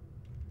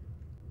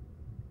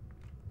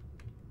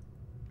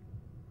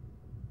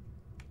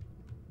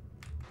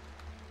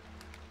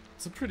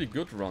 It's a pretty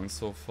good run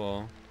so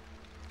far.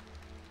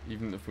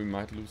 Even if we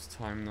might lose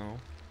time now.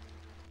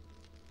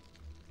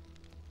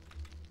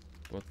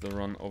 But the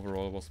run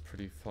overall was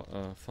pretty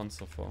fun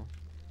so far.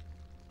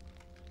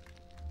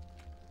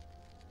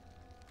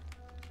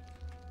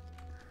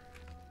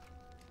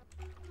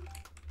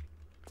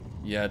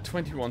 Yeah,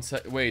 21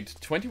 wait,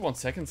 21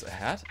 seconds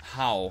ahead?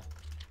 How?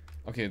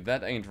 Okay,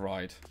 that ain't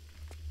right.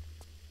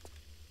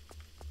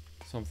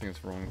 Something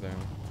is wrong there.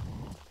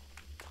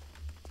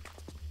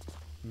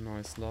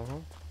 Nice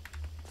lava.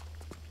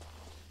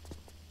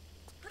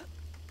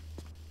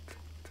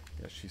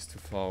 Yeah, she's too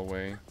far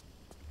away.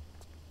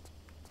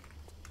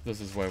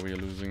 This is where we are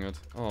losing it.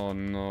 Oh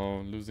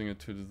no, losing it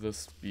to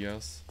this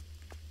BS.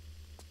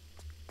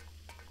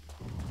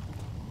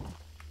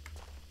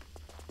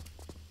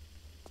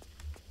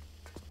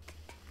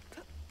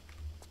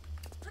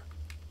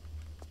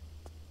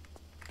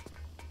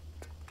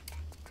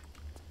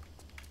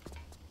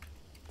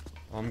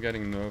 I'm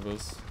getting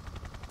nervous.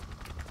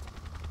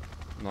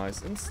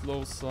 Nice and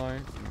slow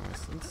side.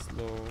 Nice and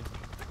slow.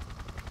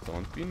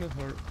 Don't be in a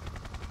hurry.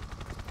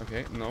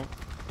 Okay, no.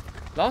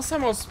 Last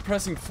time I was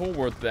pressing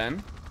forward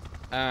then.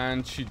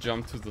 And she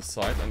jumped to the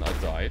side and I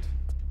died.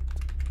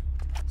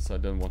 So I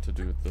didn't want to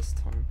do it this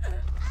time.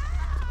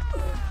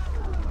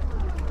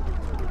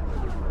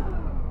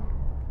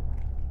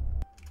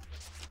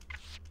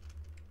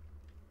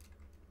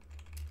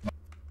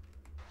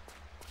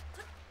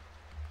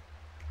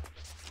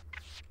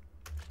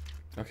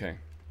 Okay,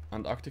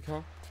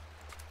 Antarctica.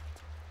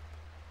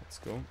 Let's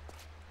go.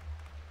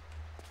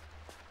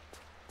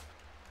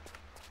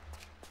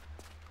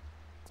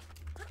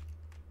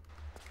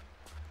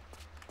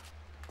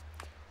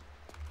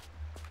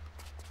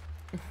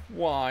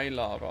 Why,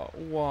 Lara?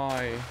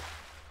 Why?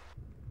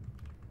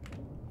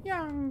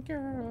 Young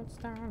girls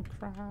don't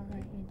cry.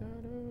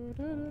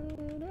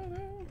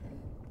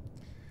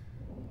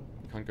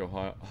 Can't go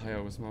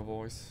higher with my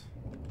voice.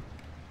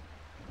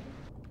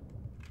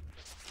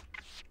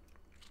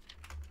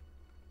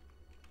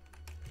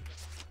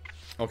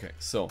 Okay,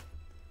 so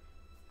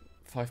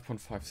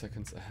 5.5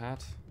 seconds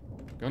ahead.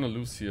 Gonna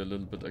lose here a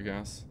little bit, I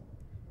guess.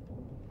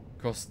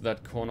 Because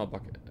that corner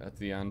bug at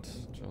the end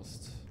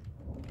just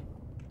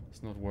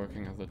is not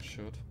working as it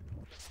should.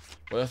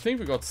 But I think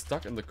we got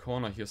stuck in the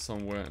corner here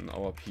somewhere in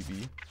our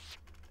PB.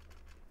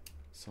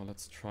 So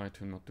let's try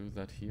to not do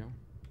that here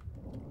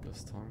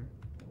this time.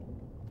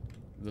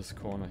 This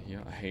corner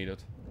here, I hate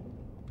it.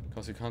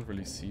 Because you can't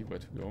really see where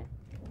to go.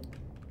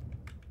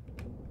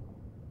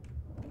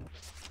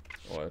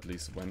 Or at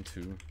least when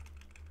to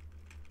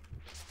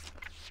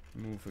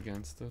move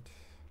against it.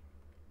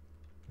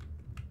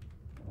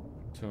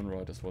 Turn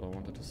right is what I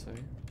wanted to say.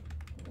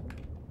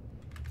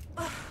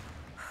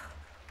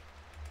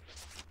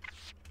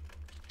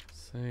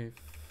 Save.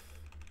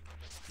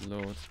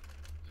 Load.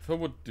 If I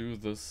would do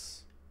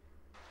this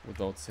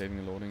without saving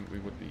and loading, we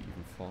would be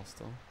even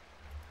faster.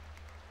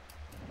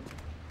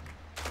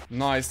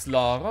 Nice,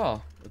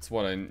 Lara! That's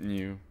what I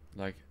knew.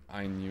 Like,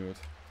 I knew it.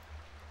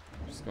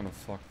 I'm just gonna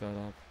fuck that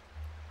up.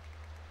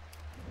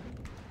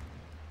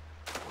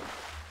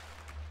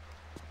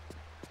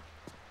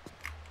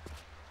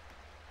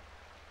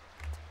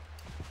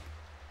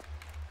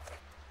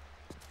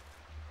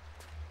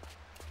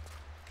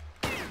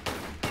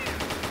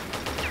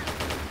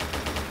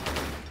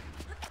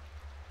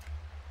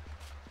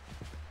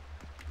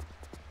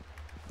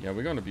 Yeah,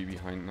 we're gonna be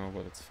behind now,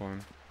 but it's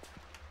fine.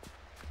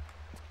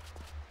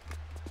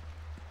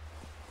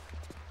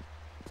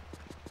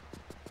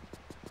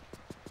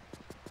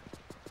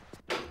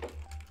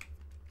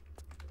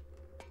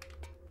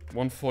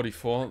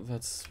 $144,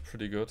 that's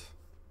pretty good.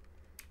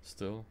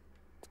 Still.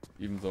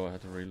 Even though I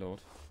had to reload.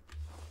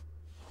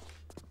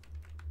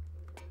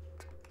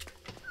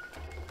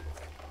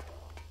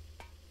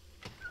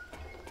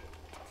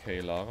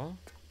 Okay, Lara.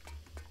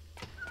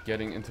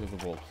 Getting into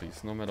the wall,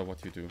 please. No matter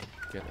what you do,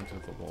 get into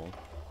the wall.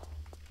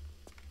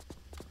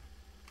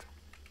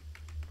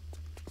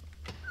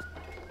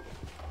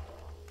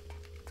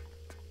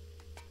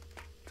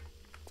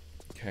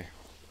 Okay.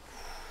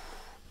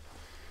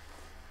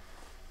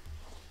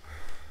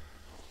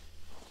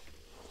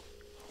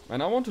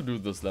 And I want to do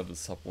this level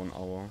sub 1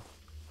 hour.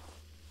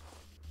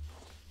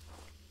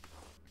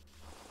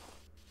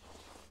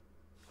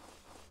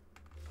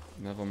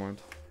 Never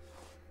mind.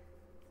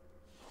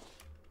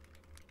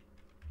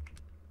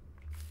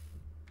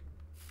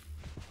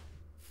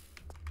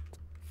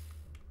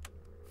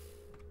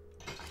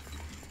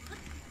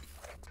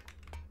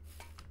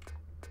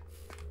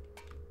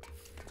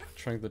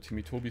 trying the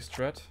Timmy-Toby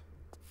strat.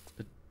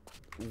 It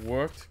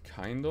worked,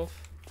 kind of.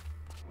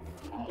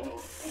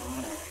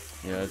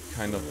 Yeah, it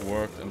kind of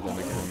worked, and then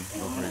again,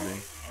 not really.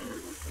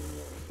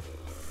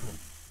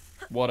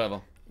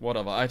 Whatever,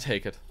 whatever, I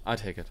take it,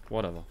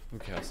 whatever, who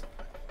cares.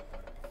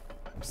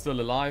 I'm still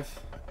alive,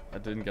 I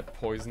didn't get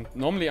poisoned.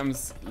 Normally I'm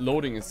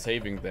loading and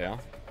saving there.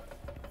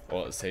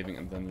 Or saving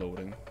and then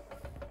loading.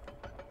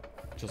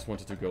 Just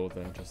wanted to go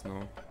there just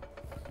now.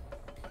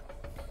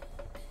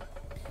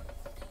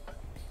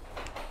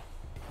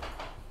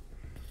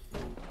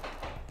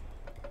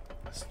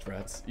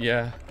 Strats,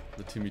 yeah,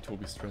 the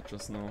Timmy-Toby strat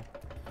just now.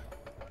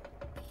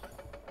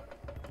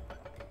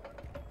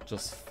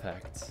 Just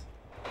facts.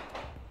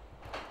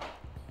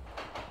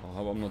 Oh,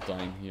 how I'm not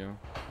dying here.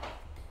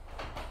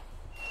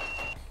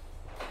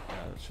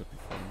 Yeah, that should be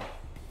fine.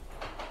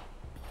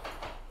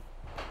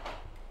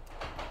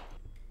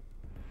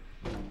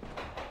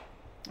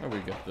 Oh, we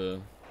get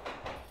the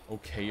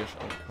okayish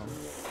outcome.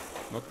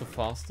 Not the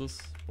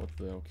fastest, but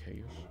the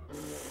okayish.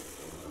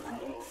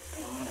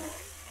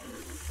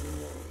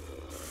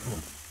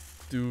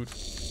 Dude,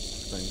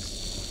 thanks.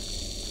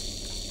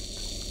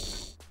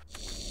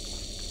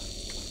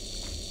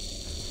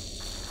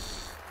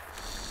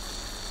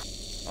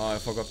 Oh, I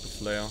forgot the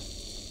flare.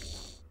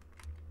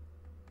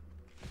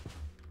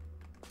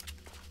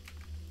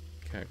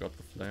 Okay, I got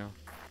the flare.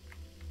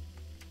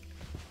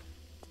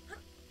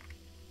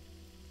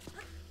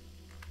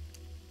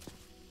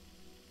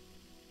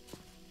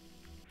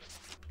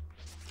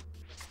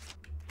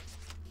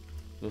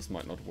 This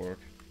might not work.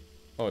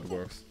 Oh, it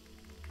works.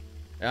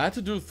 I had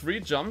to do 3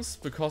 jumps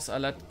because I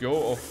let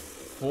go of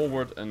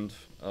forward and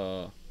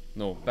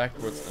no,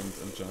 backwards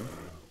and jump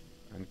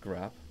and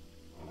grab.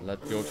 I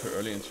let go too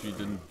early and she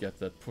didn't get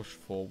that push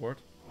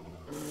forward.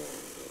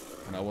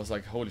 And I was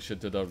like, holy shit,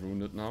 did I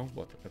ruin it now?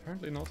 But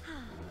apparently not.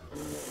 2,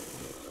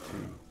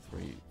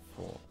 3,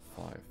 4,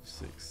 5,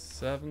 6,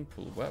 7.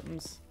 Pull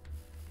weapons.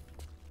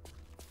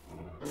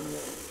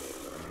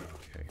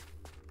 Okay.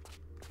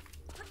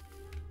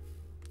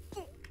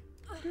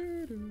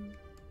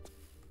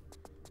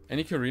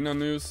 Any Karina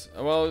news?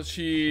 Well,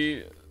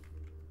 she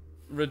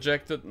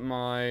rejected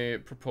my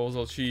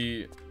proposal.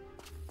 She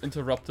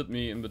interrupted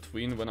me in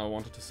between when I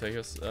wanted to say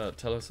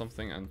tell her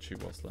something, and she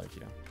was like,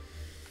 yeah,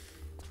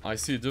 I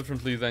see it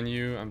differently than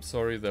you. I'm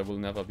sorry, there will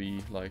never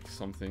be like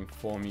something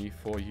for me,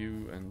 for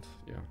you, and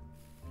yeah.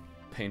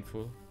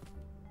 Painful.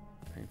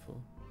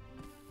 Painful.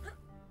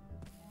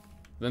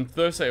 Then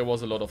Thursday it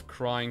was a lot of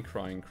crying.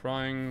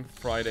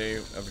 Friday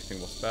everything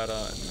was better,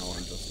 and now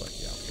I'm just like,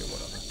 yeah, okay,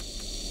 whatever.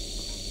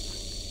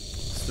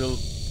 Still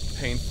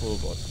painful,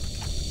 but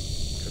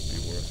could be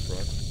worse,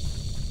 right?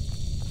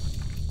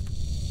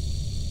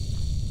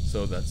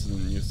 So that's the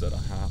news that I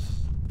have.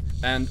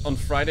 And on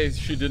Friday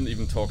she didn't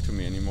even talk to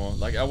me anymore.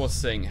 Like, I was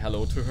saying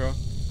hello to her,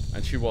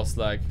 and she was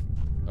like,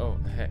 oh,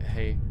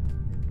 hey.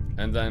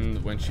 And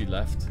then when she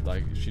left,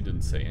 like, she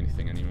didn't say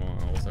anything anymore.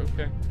 I was like,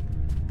 okay.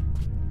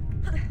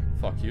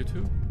 Fuck you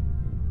too.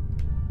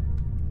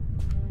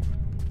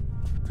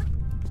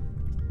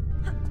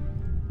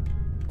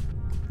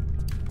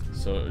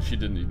 So she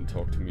didn't even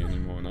talk to me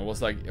anymore, and I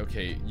was like,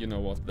 okay, you know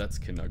what, that's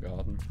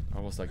kindergarten. I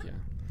was like, yeah.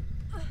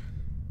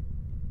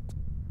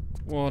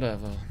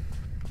 Whatever.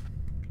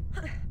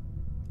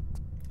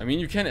 I mean,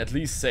 you can at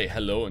least say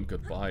hello and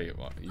goodbye,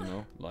 or, you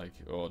know, like,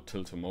 or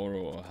till tomorrow,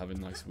 or have a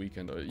nice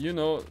weekend, or, you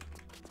know.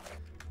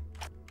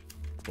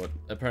 But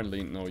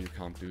apparently, no, you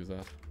can't do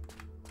that.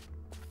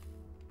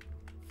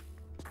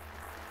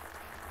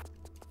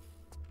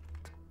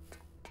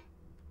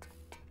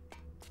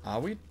 Are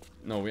we?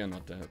 No, we are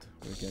not dead.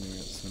 We're getting at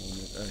this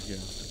moment. Here,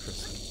 the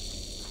crystal.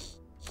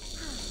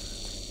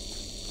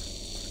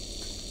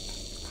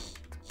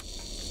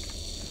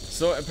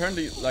 So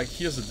apparently, like,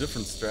 here's a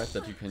different strat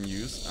that you can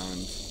use,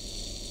 and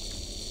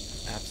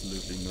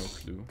absolutely no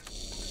clue.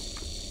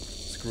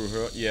 Screw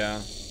her. Yeah,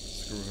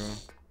 screw her.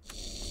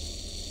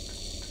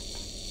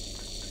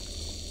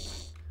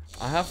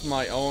 I have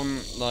my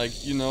own,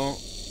 like, you know,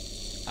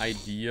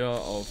 idea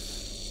of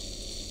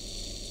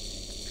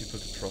people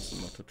to trust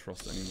and not to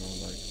trust anymore.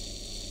 Like,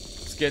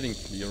 it's getting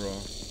clearer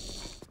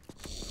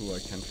who I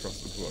can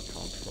trust and who I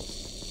can't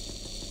trust.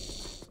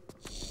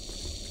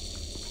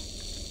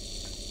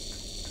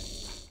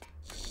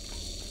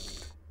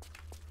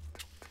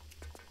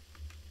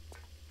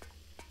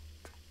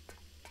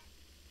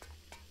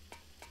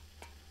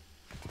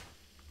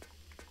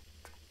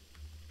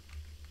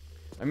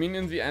 I mean,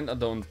 in the end, I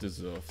don't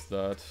deserve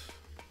that.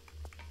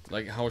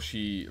 Like, how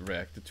she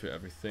reacted to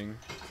everything.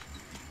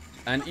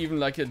 And even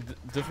like a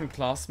different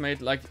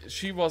classmate, like,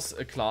 she was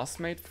a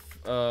classmate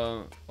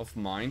of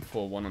mine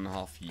for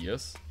 1.5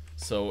 years.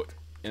 So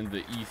in the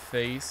E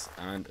phase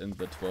and in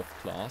the 12th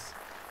class,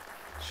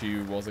 she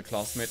was a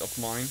classmate of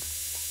mine.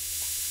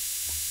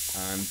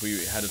 And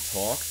we had a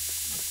talk.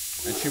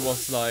 And she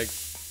was like,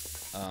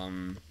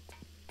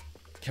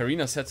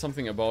 Karina said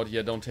something about,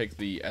 yeah, don't take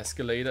the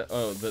escalator,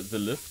 the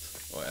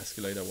lift, or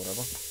escalator,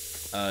 whatever.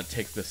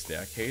 Take the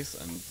staircase,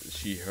 and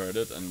she heard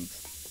it, and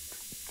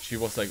she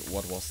was like,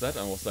 what was that?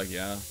 And I was like,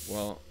 yeah,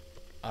 well,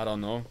 I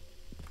don't know.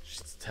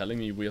 she's telling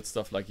me weird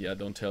stuff like, yeah,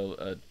 don't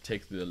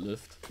take the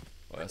lift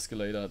or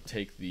escalator,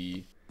 take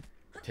the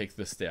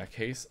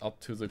staircase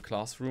up to the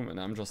classroom, and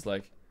I'm just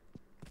like,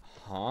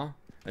 huh?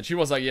 And she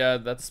was like, yeah,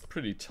 that's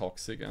pretty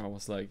toxic, and I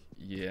was like,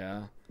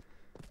 yeah.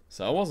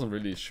 So I wasn't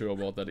really sure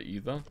about that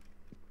either.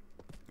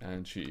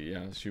 And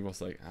she was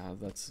like, ah,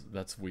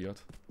 that's weird.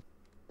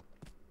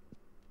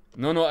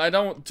 No, I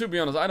don't, to be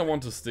honest, I don't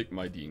want to stick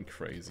my dean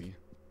crazy.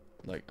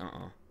 Like,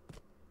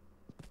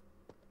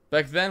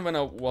 Back then, when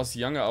I was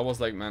younger, I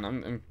was like, man,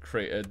 I'm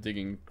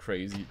digging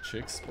crazy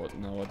chicks. But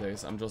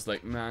nowadays, I'm just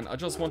like, man, I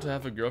just want to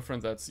have a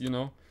girlfriend that's, you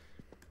know,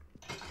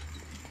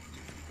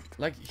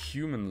 like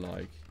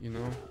human-like, you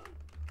know?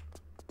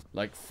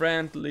 Like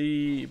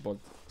friendly, but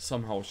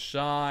somehow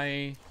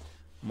shy.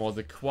 More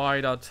the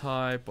quieter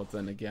type, but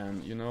then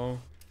again, you know?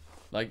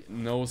 Like,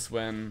 knows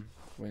when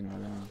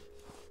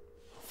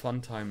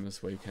fun time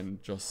is where you can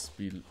just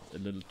be a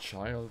little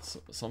child,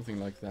 something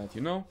like that,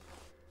 you know?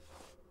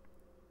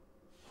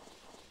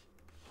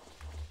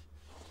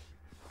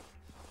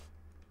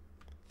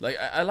 Like,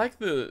 I like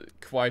the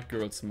quiet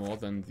girls more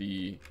than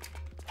the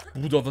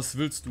Bruder, was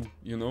willst du?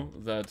 You know?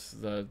 That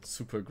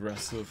super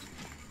aggressive.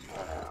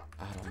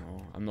 I don't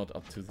know. I'm not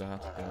up to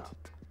that, but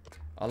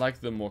I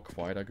like the more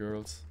quieter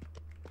girls.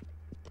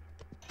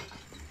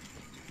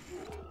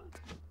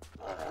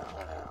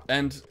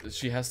 And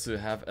she has to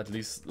have at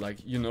least, like,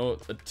 you know,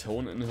 a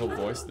tone in her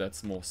voice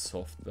that's more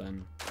soft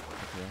than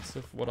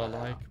aggressive, what I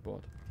like,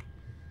 but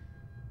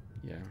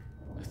yeah,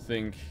 I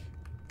think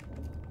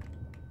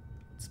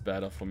it's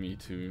better for me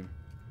to...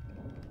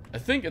 I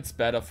think it's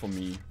better for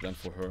me than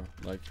for her.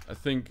 Like, I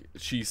think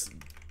she's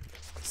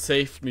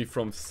saved me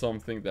from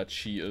something that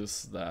she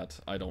is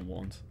that I don't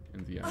want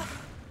in the end.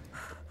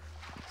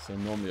 So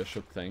normally I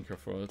should thank her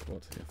for it,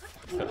 but yeah,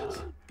 fuck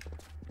that.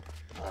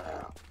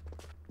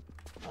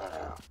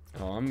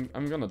 Oh,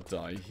 I'm gonna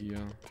die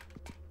here.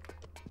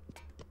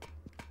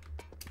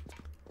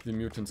 The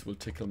mutants will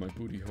tickle my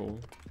booty hole.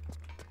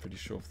 Pretty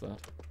sure of that.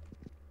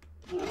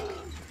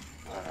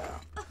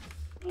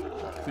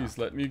 Please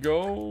let me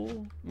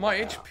go. My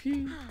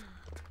HP.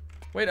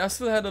 Wait, I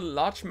still had a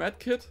large med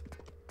kit?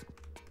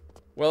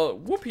 Well,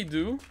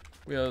 whoopee-doo.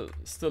 We are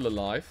still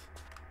alive.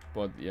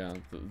 But yeah,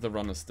 the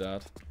run is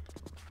dead.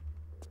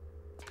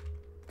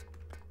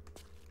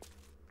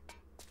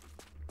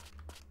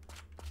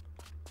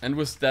 And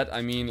with that,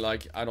 I mean,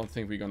 like, I don't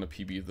think we're gonna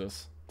PB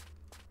this.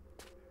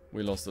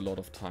 We lost a lot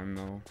of time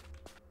now.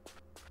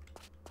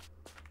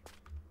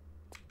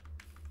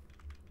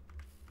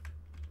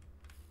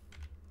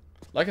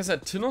 Like I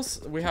said,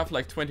 Tinos, we have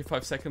like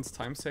 25 seconds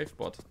time save,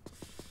 but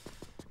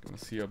gonna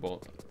see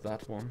about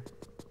that one.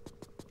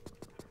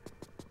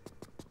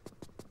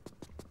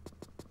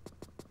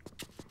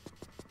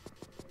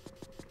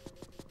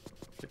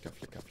 Flicker,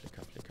 flicker,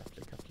 flicker, flicker,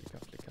 flicker, flicker,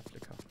 flicker,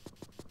 flicker.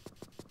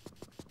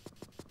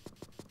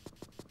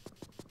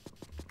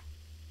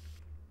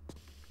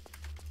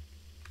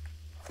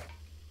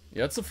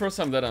 Yeah, it's the first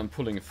time that I'm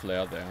pulling a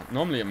flare there.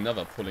 Normally I'm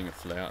never pulling a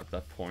flare at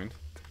that point.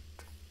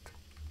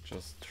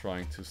 Just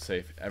trying to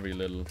save every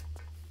little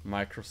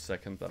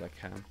microsecond that I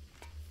can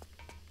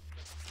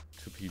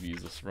to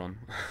PB this run.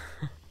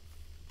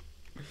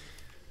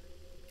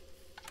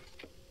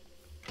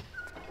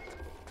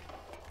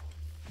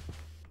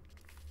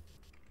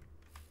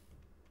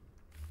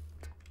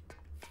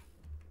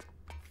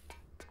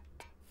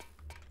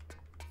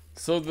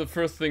 So the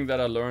first thing that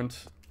I learned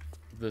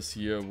this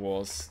year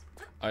was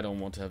I don't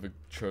want to have a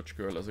church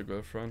girl as a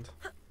girlfriend.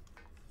 I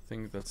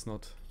think that's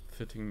not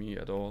fitting me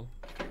at all.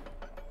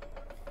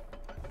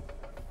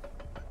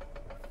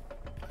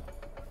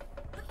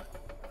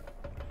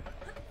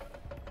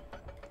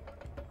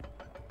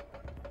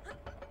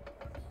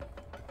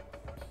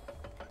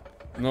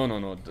 No,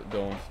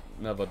 don't.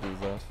 Never do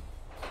that.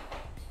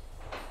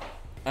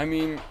 I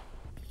mean,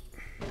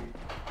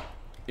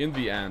 in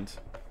the end,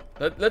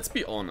 let's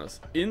be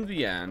honest. In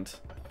the end,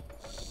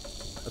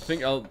 I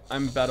think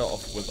I'm better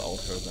off without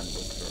her than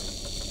with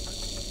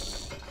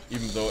her.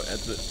 Even though at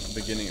the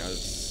beginning I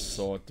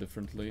saw it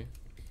differently.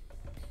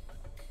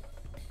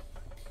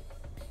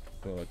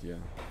 But yeah,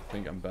 I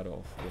think I'm better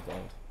off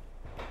without.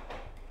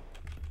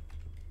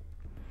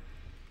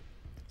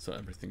 So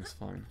everything's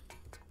fine.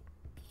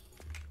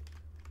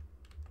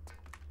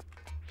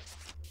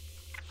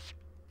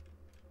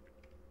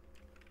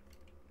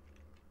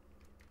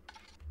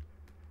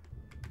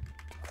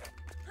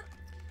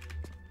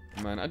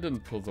 Man, I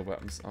didn't pull the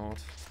weapons out.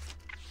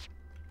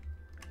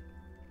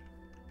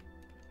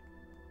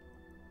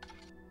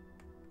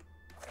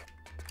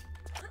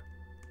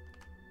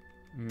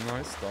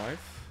 Nice dive.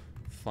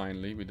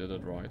 Finally, we did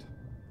it right.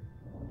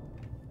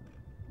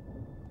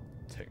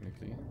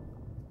 Technically.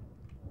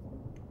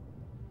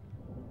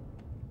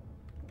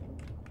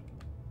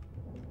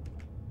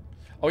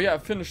 Oh yeah, I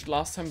finished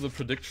last time the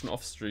prediction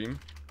off stream.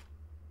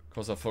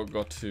 Because I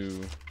forgot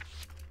to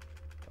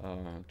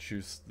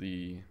choose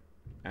the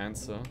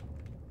answer.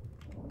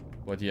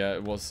 But yeah,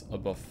 it was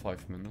above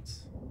 5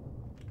 minutes.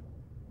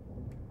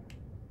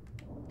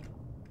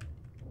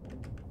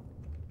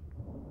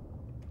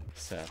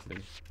 Sadly.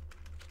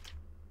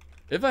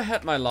 If I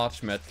had my large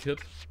medkit,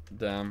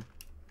 damn,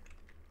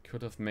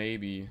 could have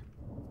maybe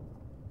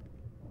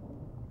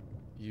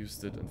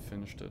used it and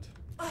finished it.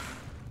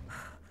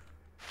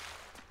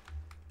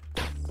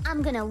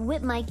 I'm gonna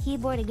whip my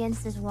keyboard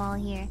against this wall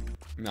here.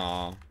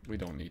 Nah, we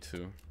don't need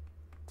to.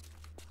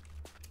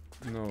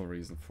 No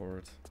reason for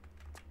it.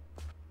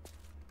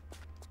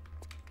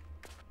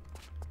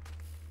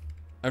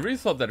 I really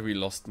thought that we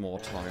lost more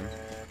time.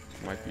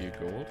 Might be a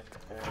gold.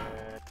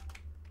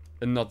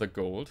 Another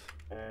gold.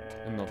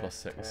 Another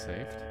second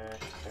saved.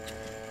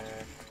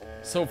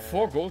 So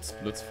 4 gold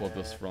splits for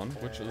this run,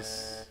 which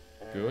is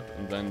good.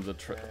 And then the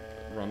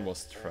run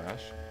was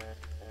trash.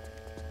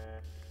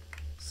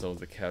 So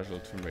the casual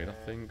Tomb Raider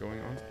thing going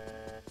on.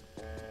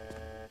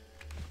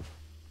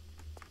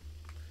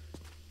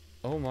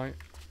 Oh my.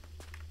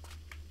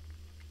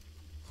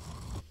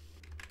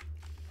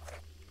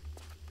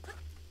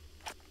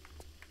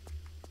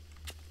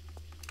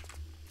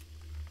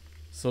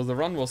 So the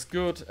run was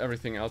good,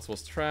 everything else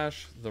was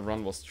trash. The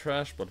run was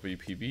trash, but we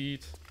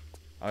PB'd.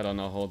 I don't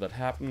know how that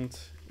happened.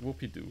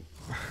 Whoopie-doo.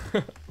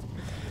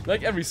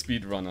 Like every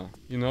speedrunner,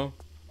 you know?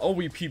 Oh,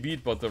 we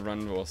PB'd, but the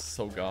run was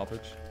so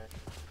garbage.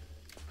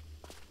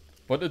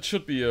 But it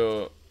should be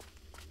a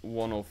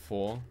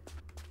 104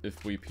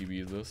 if we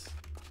PB this.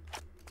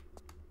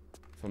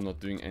 If I'm not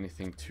doing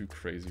anything too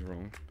crazy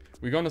wrong.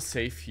 We're gonna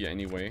save here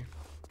anyway.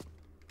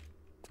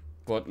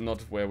 But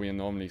not where we are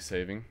normally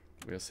saving.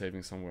 We are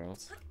saving somewhere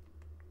else.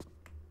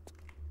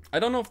 I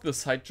don't know if the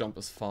side jump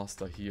is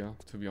faster here,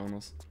 to be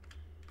honest.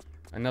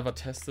 I never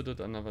tested it,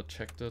 I never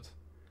checked it.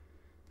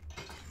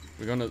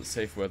 We're gonna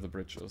save where the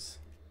bridge is.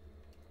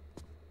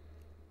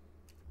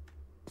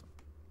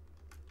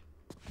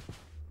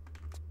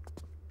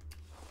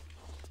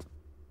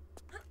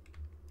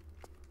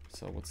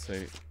 So I would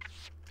say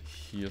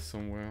here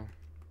somewhere.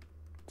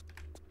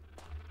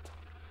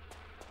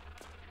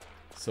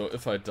 So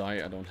if I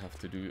die, I don't have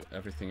to do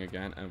everything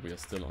again, and we are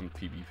still on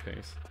PB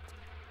pace.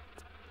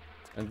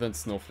 And then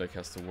Snowflake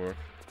has to work.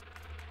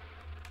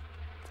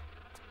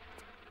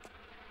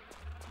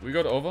 We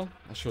got over.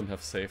 I shouldn't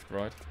have saved,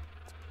 right?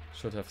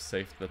 Should have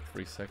saved that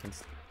 3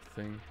 seconds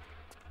thing.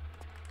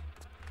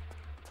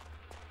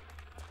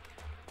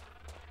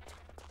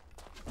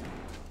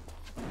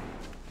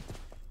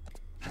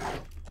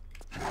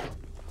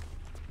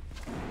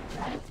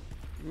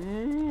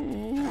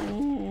 Ooh.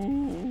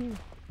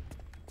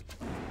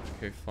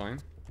 Okay, fine.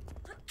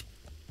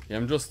 Yeah,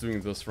 I'm just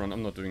doing this run.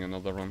 I'm not doing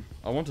another run.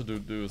 I wanted to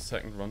do a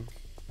second run,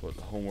 but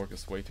homework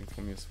is waiting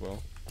for me as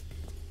well.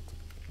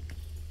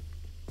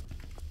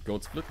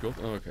 Gold split, gold.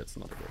 Oh, okay, it's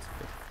not a gold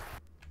split.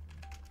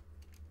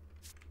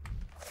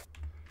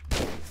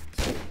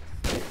 2, 3,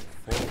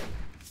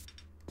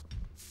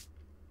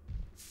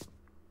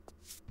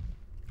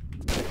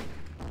 4.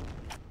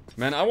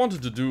 Man, I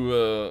wanted to do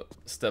a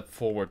step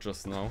forward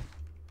just now.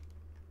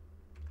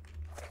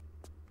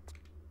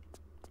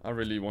 I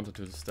really wanted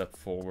to step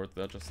forward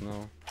there just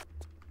now.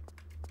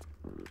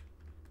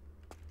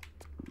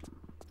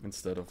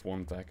 Instead of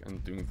 1 back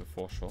and doing the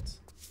 4 shots.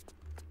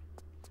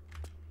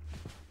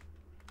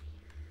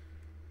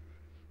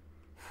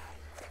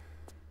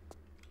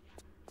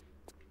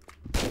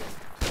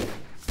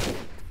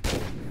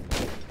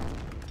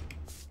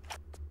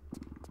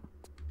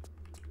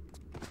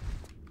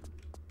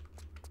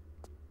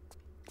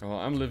 Oh,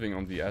 I'm living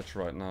on the edge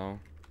right now.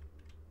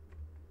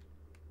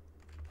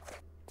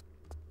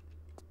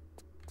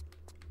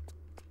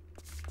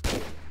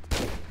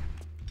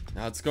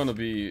 Now it's gonna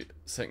be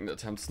second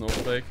attempt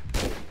Snowflake.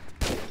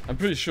 I'm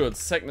pretty sure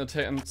it's second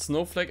attempt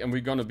Snowflake and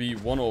we're gonna be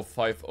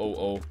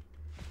 10500.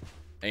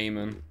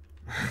 Amen.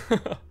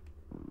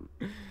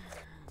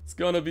 It's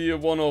gonna be a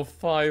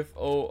 10500.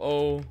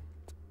 1,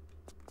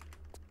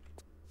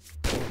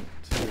 2,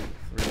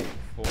 3,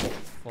 4,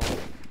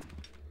 5.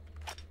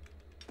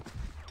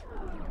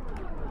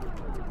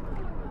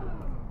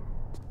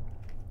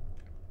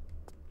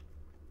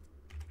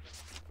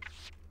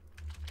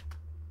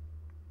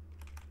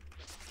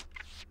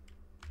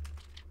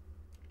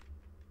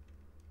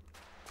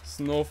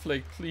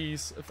 Snowflake,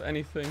 please, if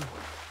anything.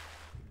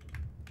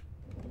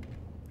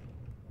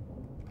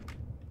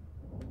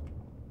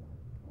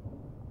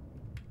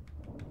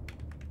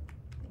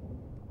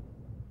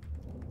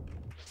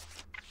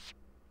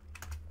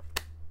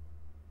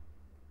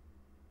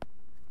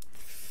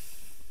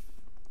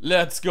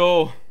 Let's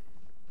go.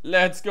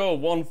 Let's go.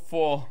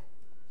 1-4.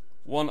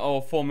 1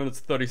 hour, 4 minutes,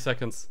 30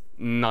 seconds.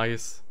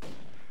 Nice.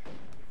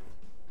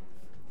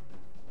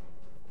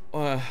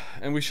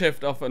 And we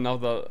shaved off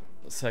another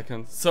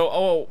second. So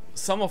our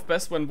sum of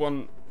best went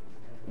 1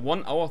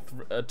 hour,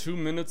 2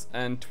 minutes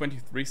and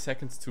 23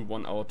 seconds to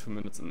 1 hour, 2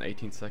 minutes and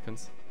 18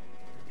 seconds.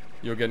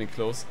 You're getting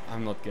close.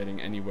 I'm not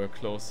getting anywhere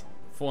close.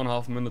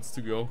 4.5 minutes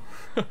to go.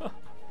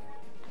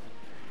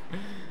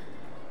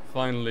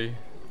 Finally.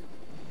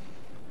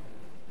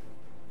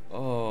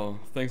 Oh,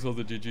 thanks for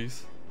the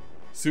GGs.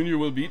 Soon you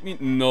will beat me?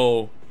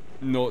 No.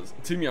 No,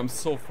 Timmy, I'm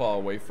so far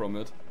away from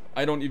it.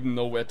 I don't even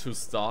know where to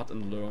start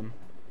and learn.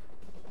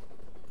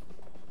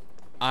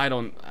 I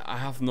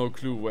have no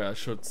clue where I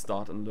should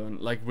start and learn,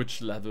 like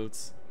which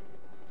levels.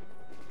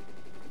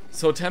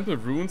 So Temple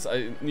Runes,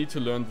 I need to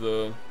learn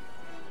the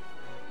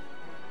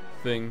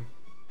thing.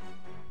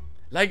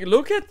 Like,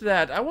 look at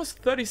that, I was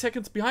 30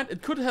 seconds behind.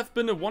 It could have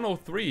been a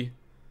 103.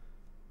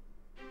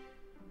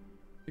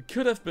 It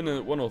could have been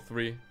a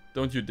 103.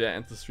 Don't you dare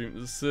end the stream.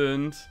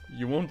 Listen,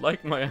 you won't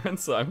like my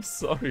answer, I'm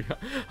sorry.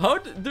 How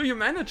do you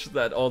manage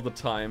that all the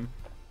time?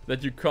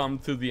 That you come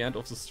to the end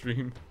of the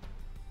stream?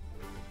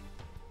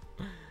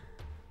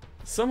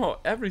 Somehow,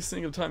 every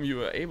single time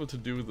you are able to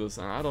do this,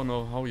 and I don't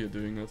know how you're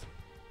doing it.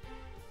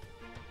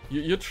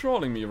 You're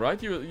trolling me,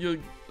 right? You're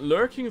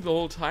lurking the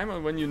whole time,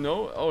 and when you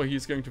know, oh,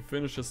 he's going to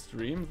finish his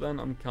stream, then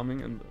I'm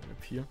coming and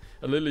appear.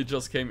 I literally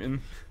just came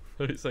in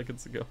 30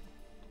 seconds ago.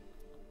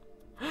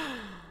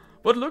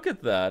 But look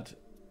at that.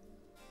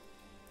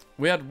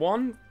 We had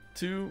 1,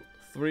 2,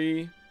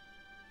 3,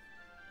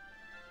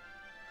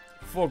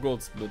 4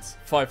 gold splits,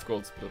 5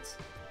 gold splits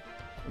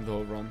in the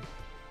whole run.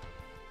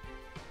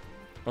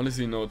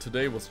 Honestly, no,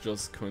 today was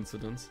just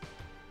coincidence.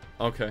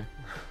 Okay.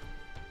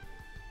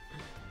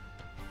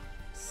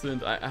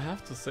 Sint, I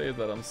have to say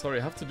that I'm sorry.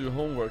 I have to do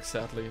homework,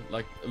 sadly.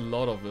 Like, a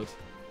lot of it.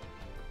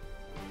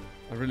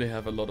 I really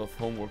have a lot of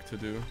homework to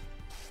do.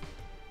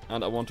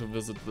 And I want to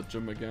visit the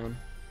gym again.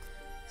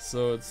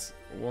 So it's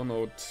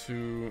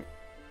 102,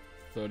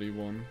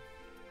 31,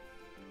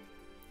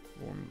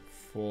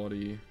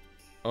 140.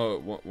 Oh,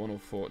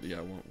 104. Yeah,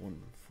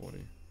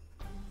 140,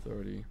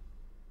 30.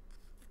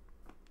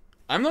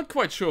 I'm not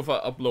quite sure if I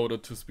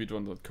uploaded to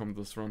speedrun.com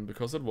this run,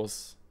 because it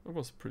was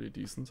pretty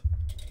decent.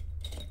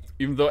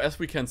 Even though, as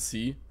we can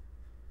see,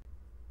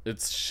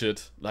 it's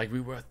shit. Like, we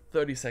were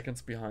 30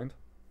 seconds behind.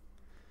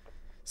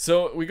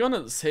 So we're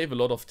gonna save a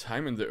lot of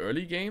time in the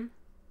early game.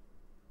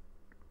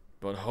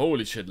 But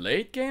holy shit,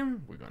 late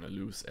game? We're gonna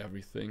lose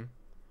everything.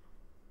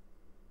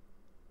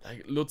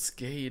 Like, Lutz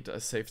Gate, I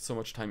saved so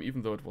much time,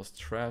 even though it was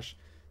trash.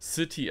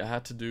 City, I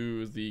had to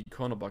do the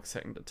corner bug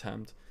second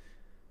attempt.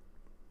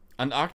 Antarctica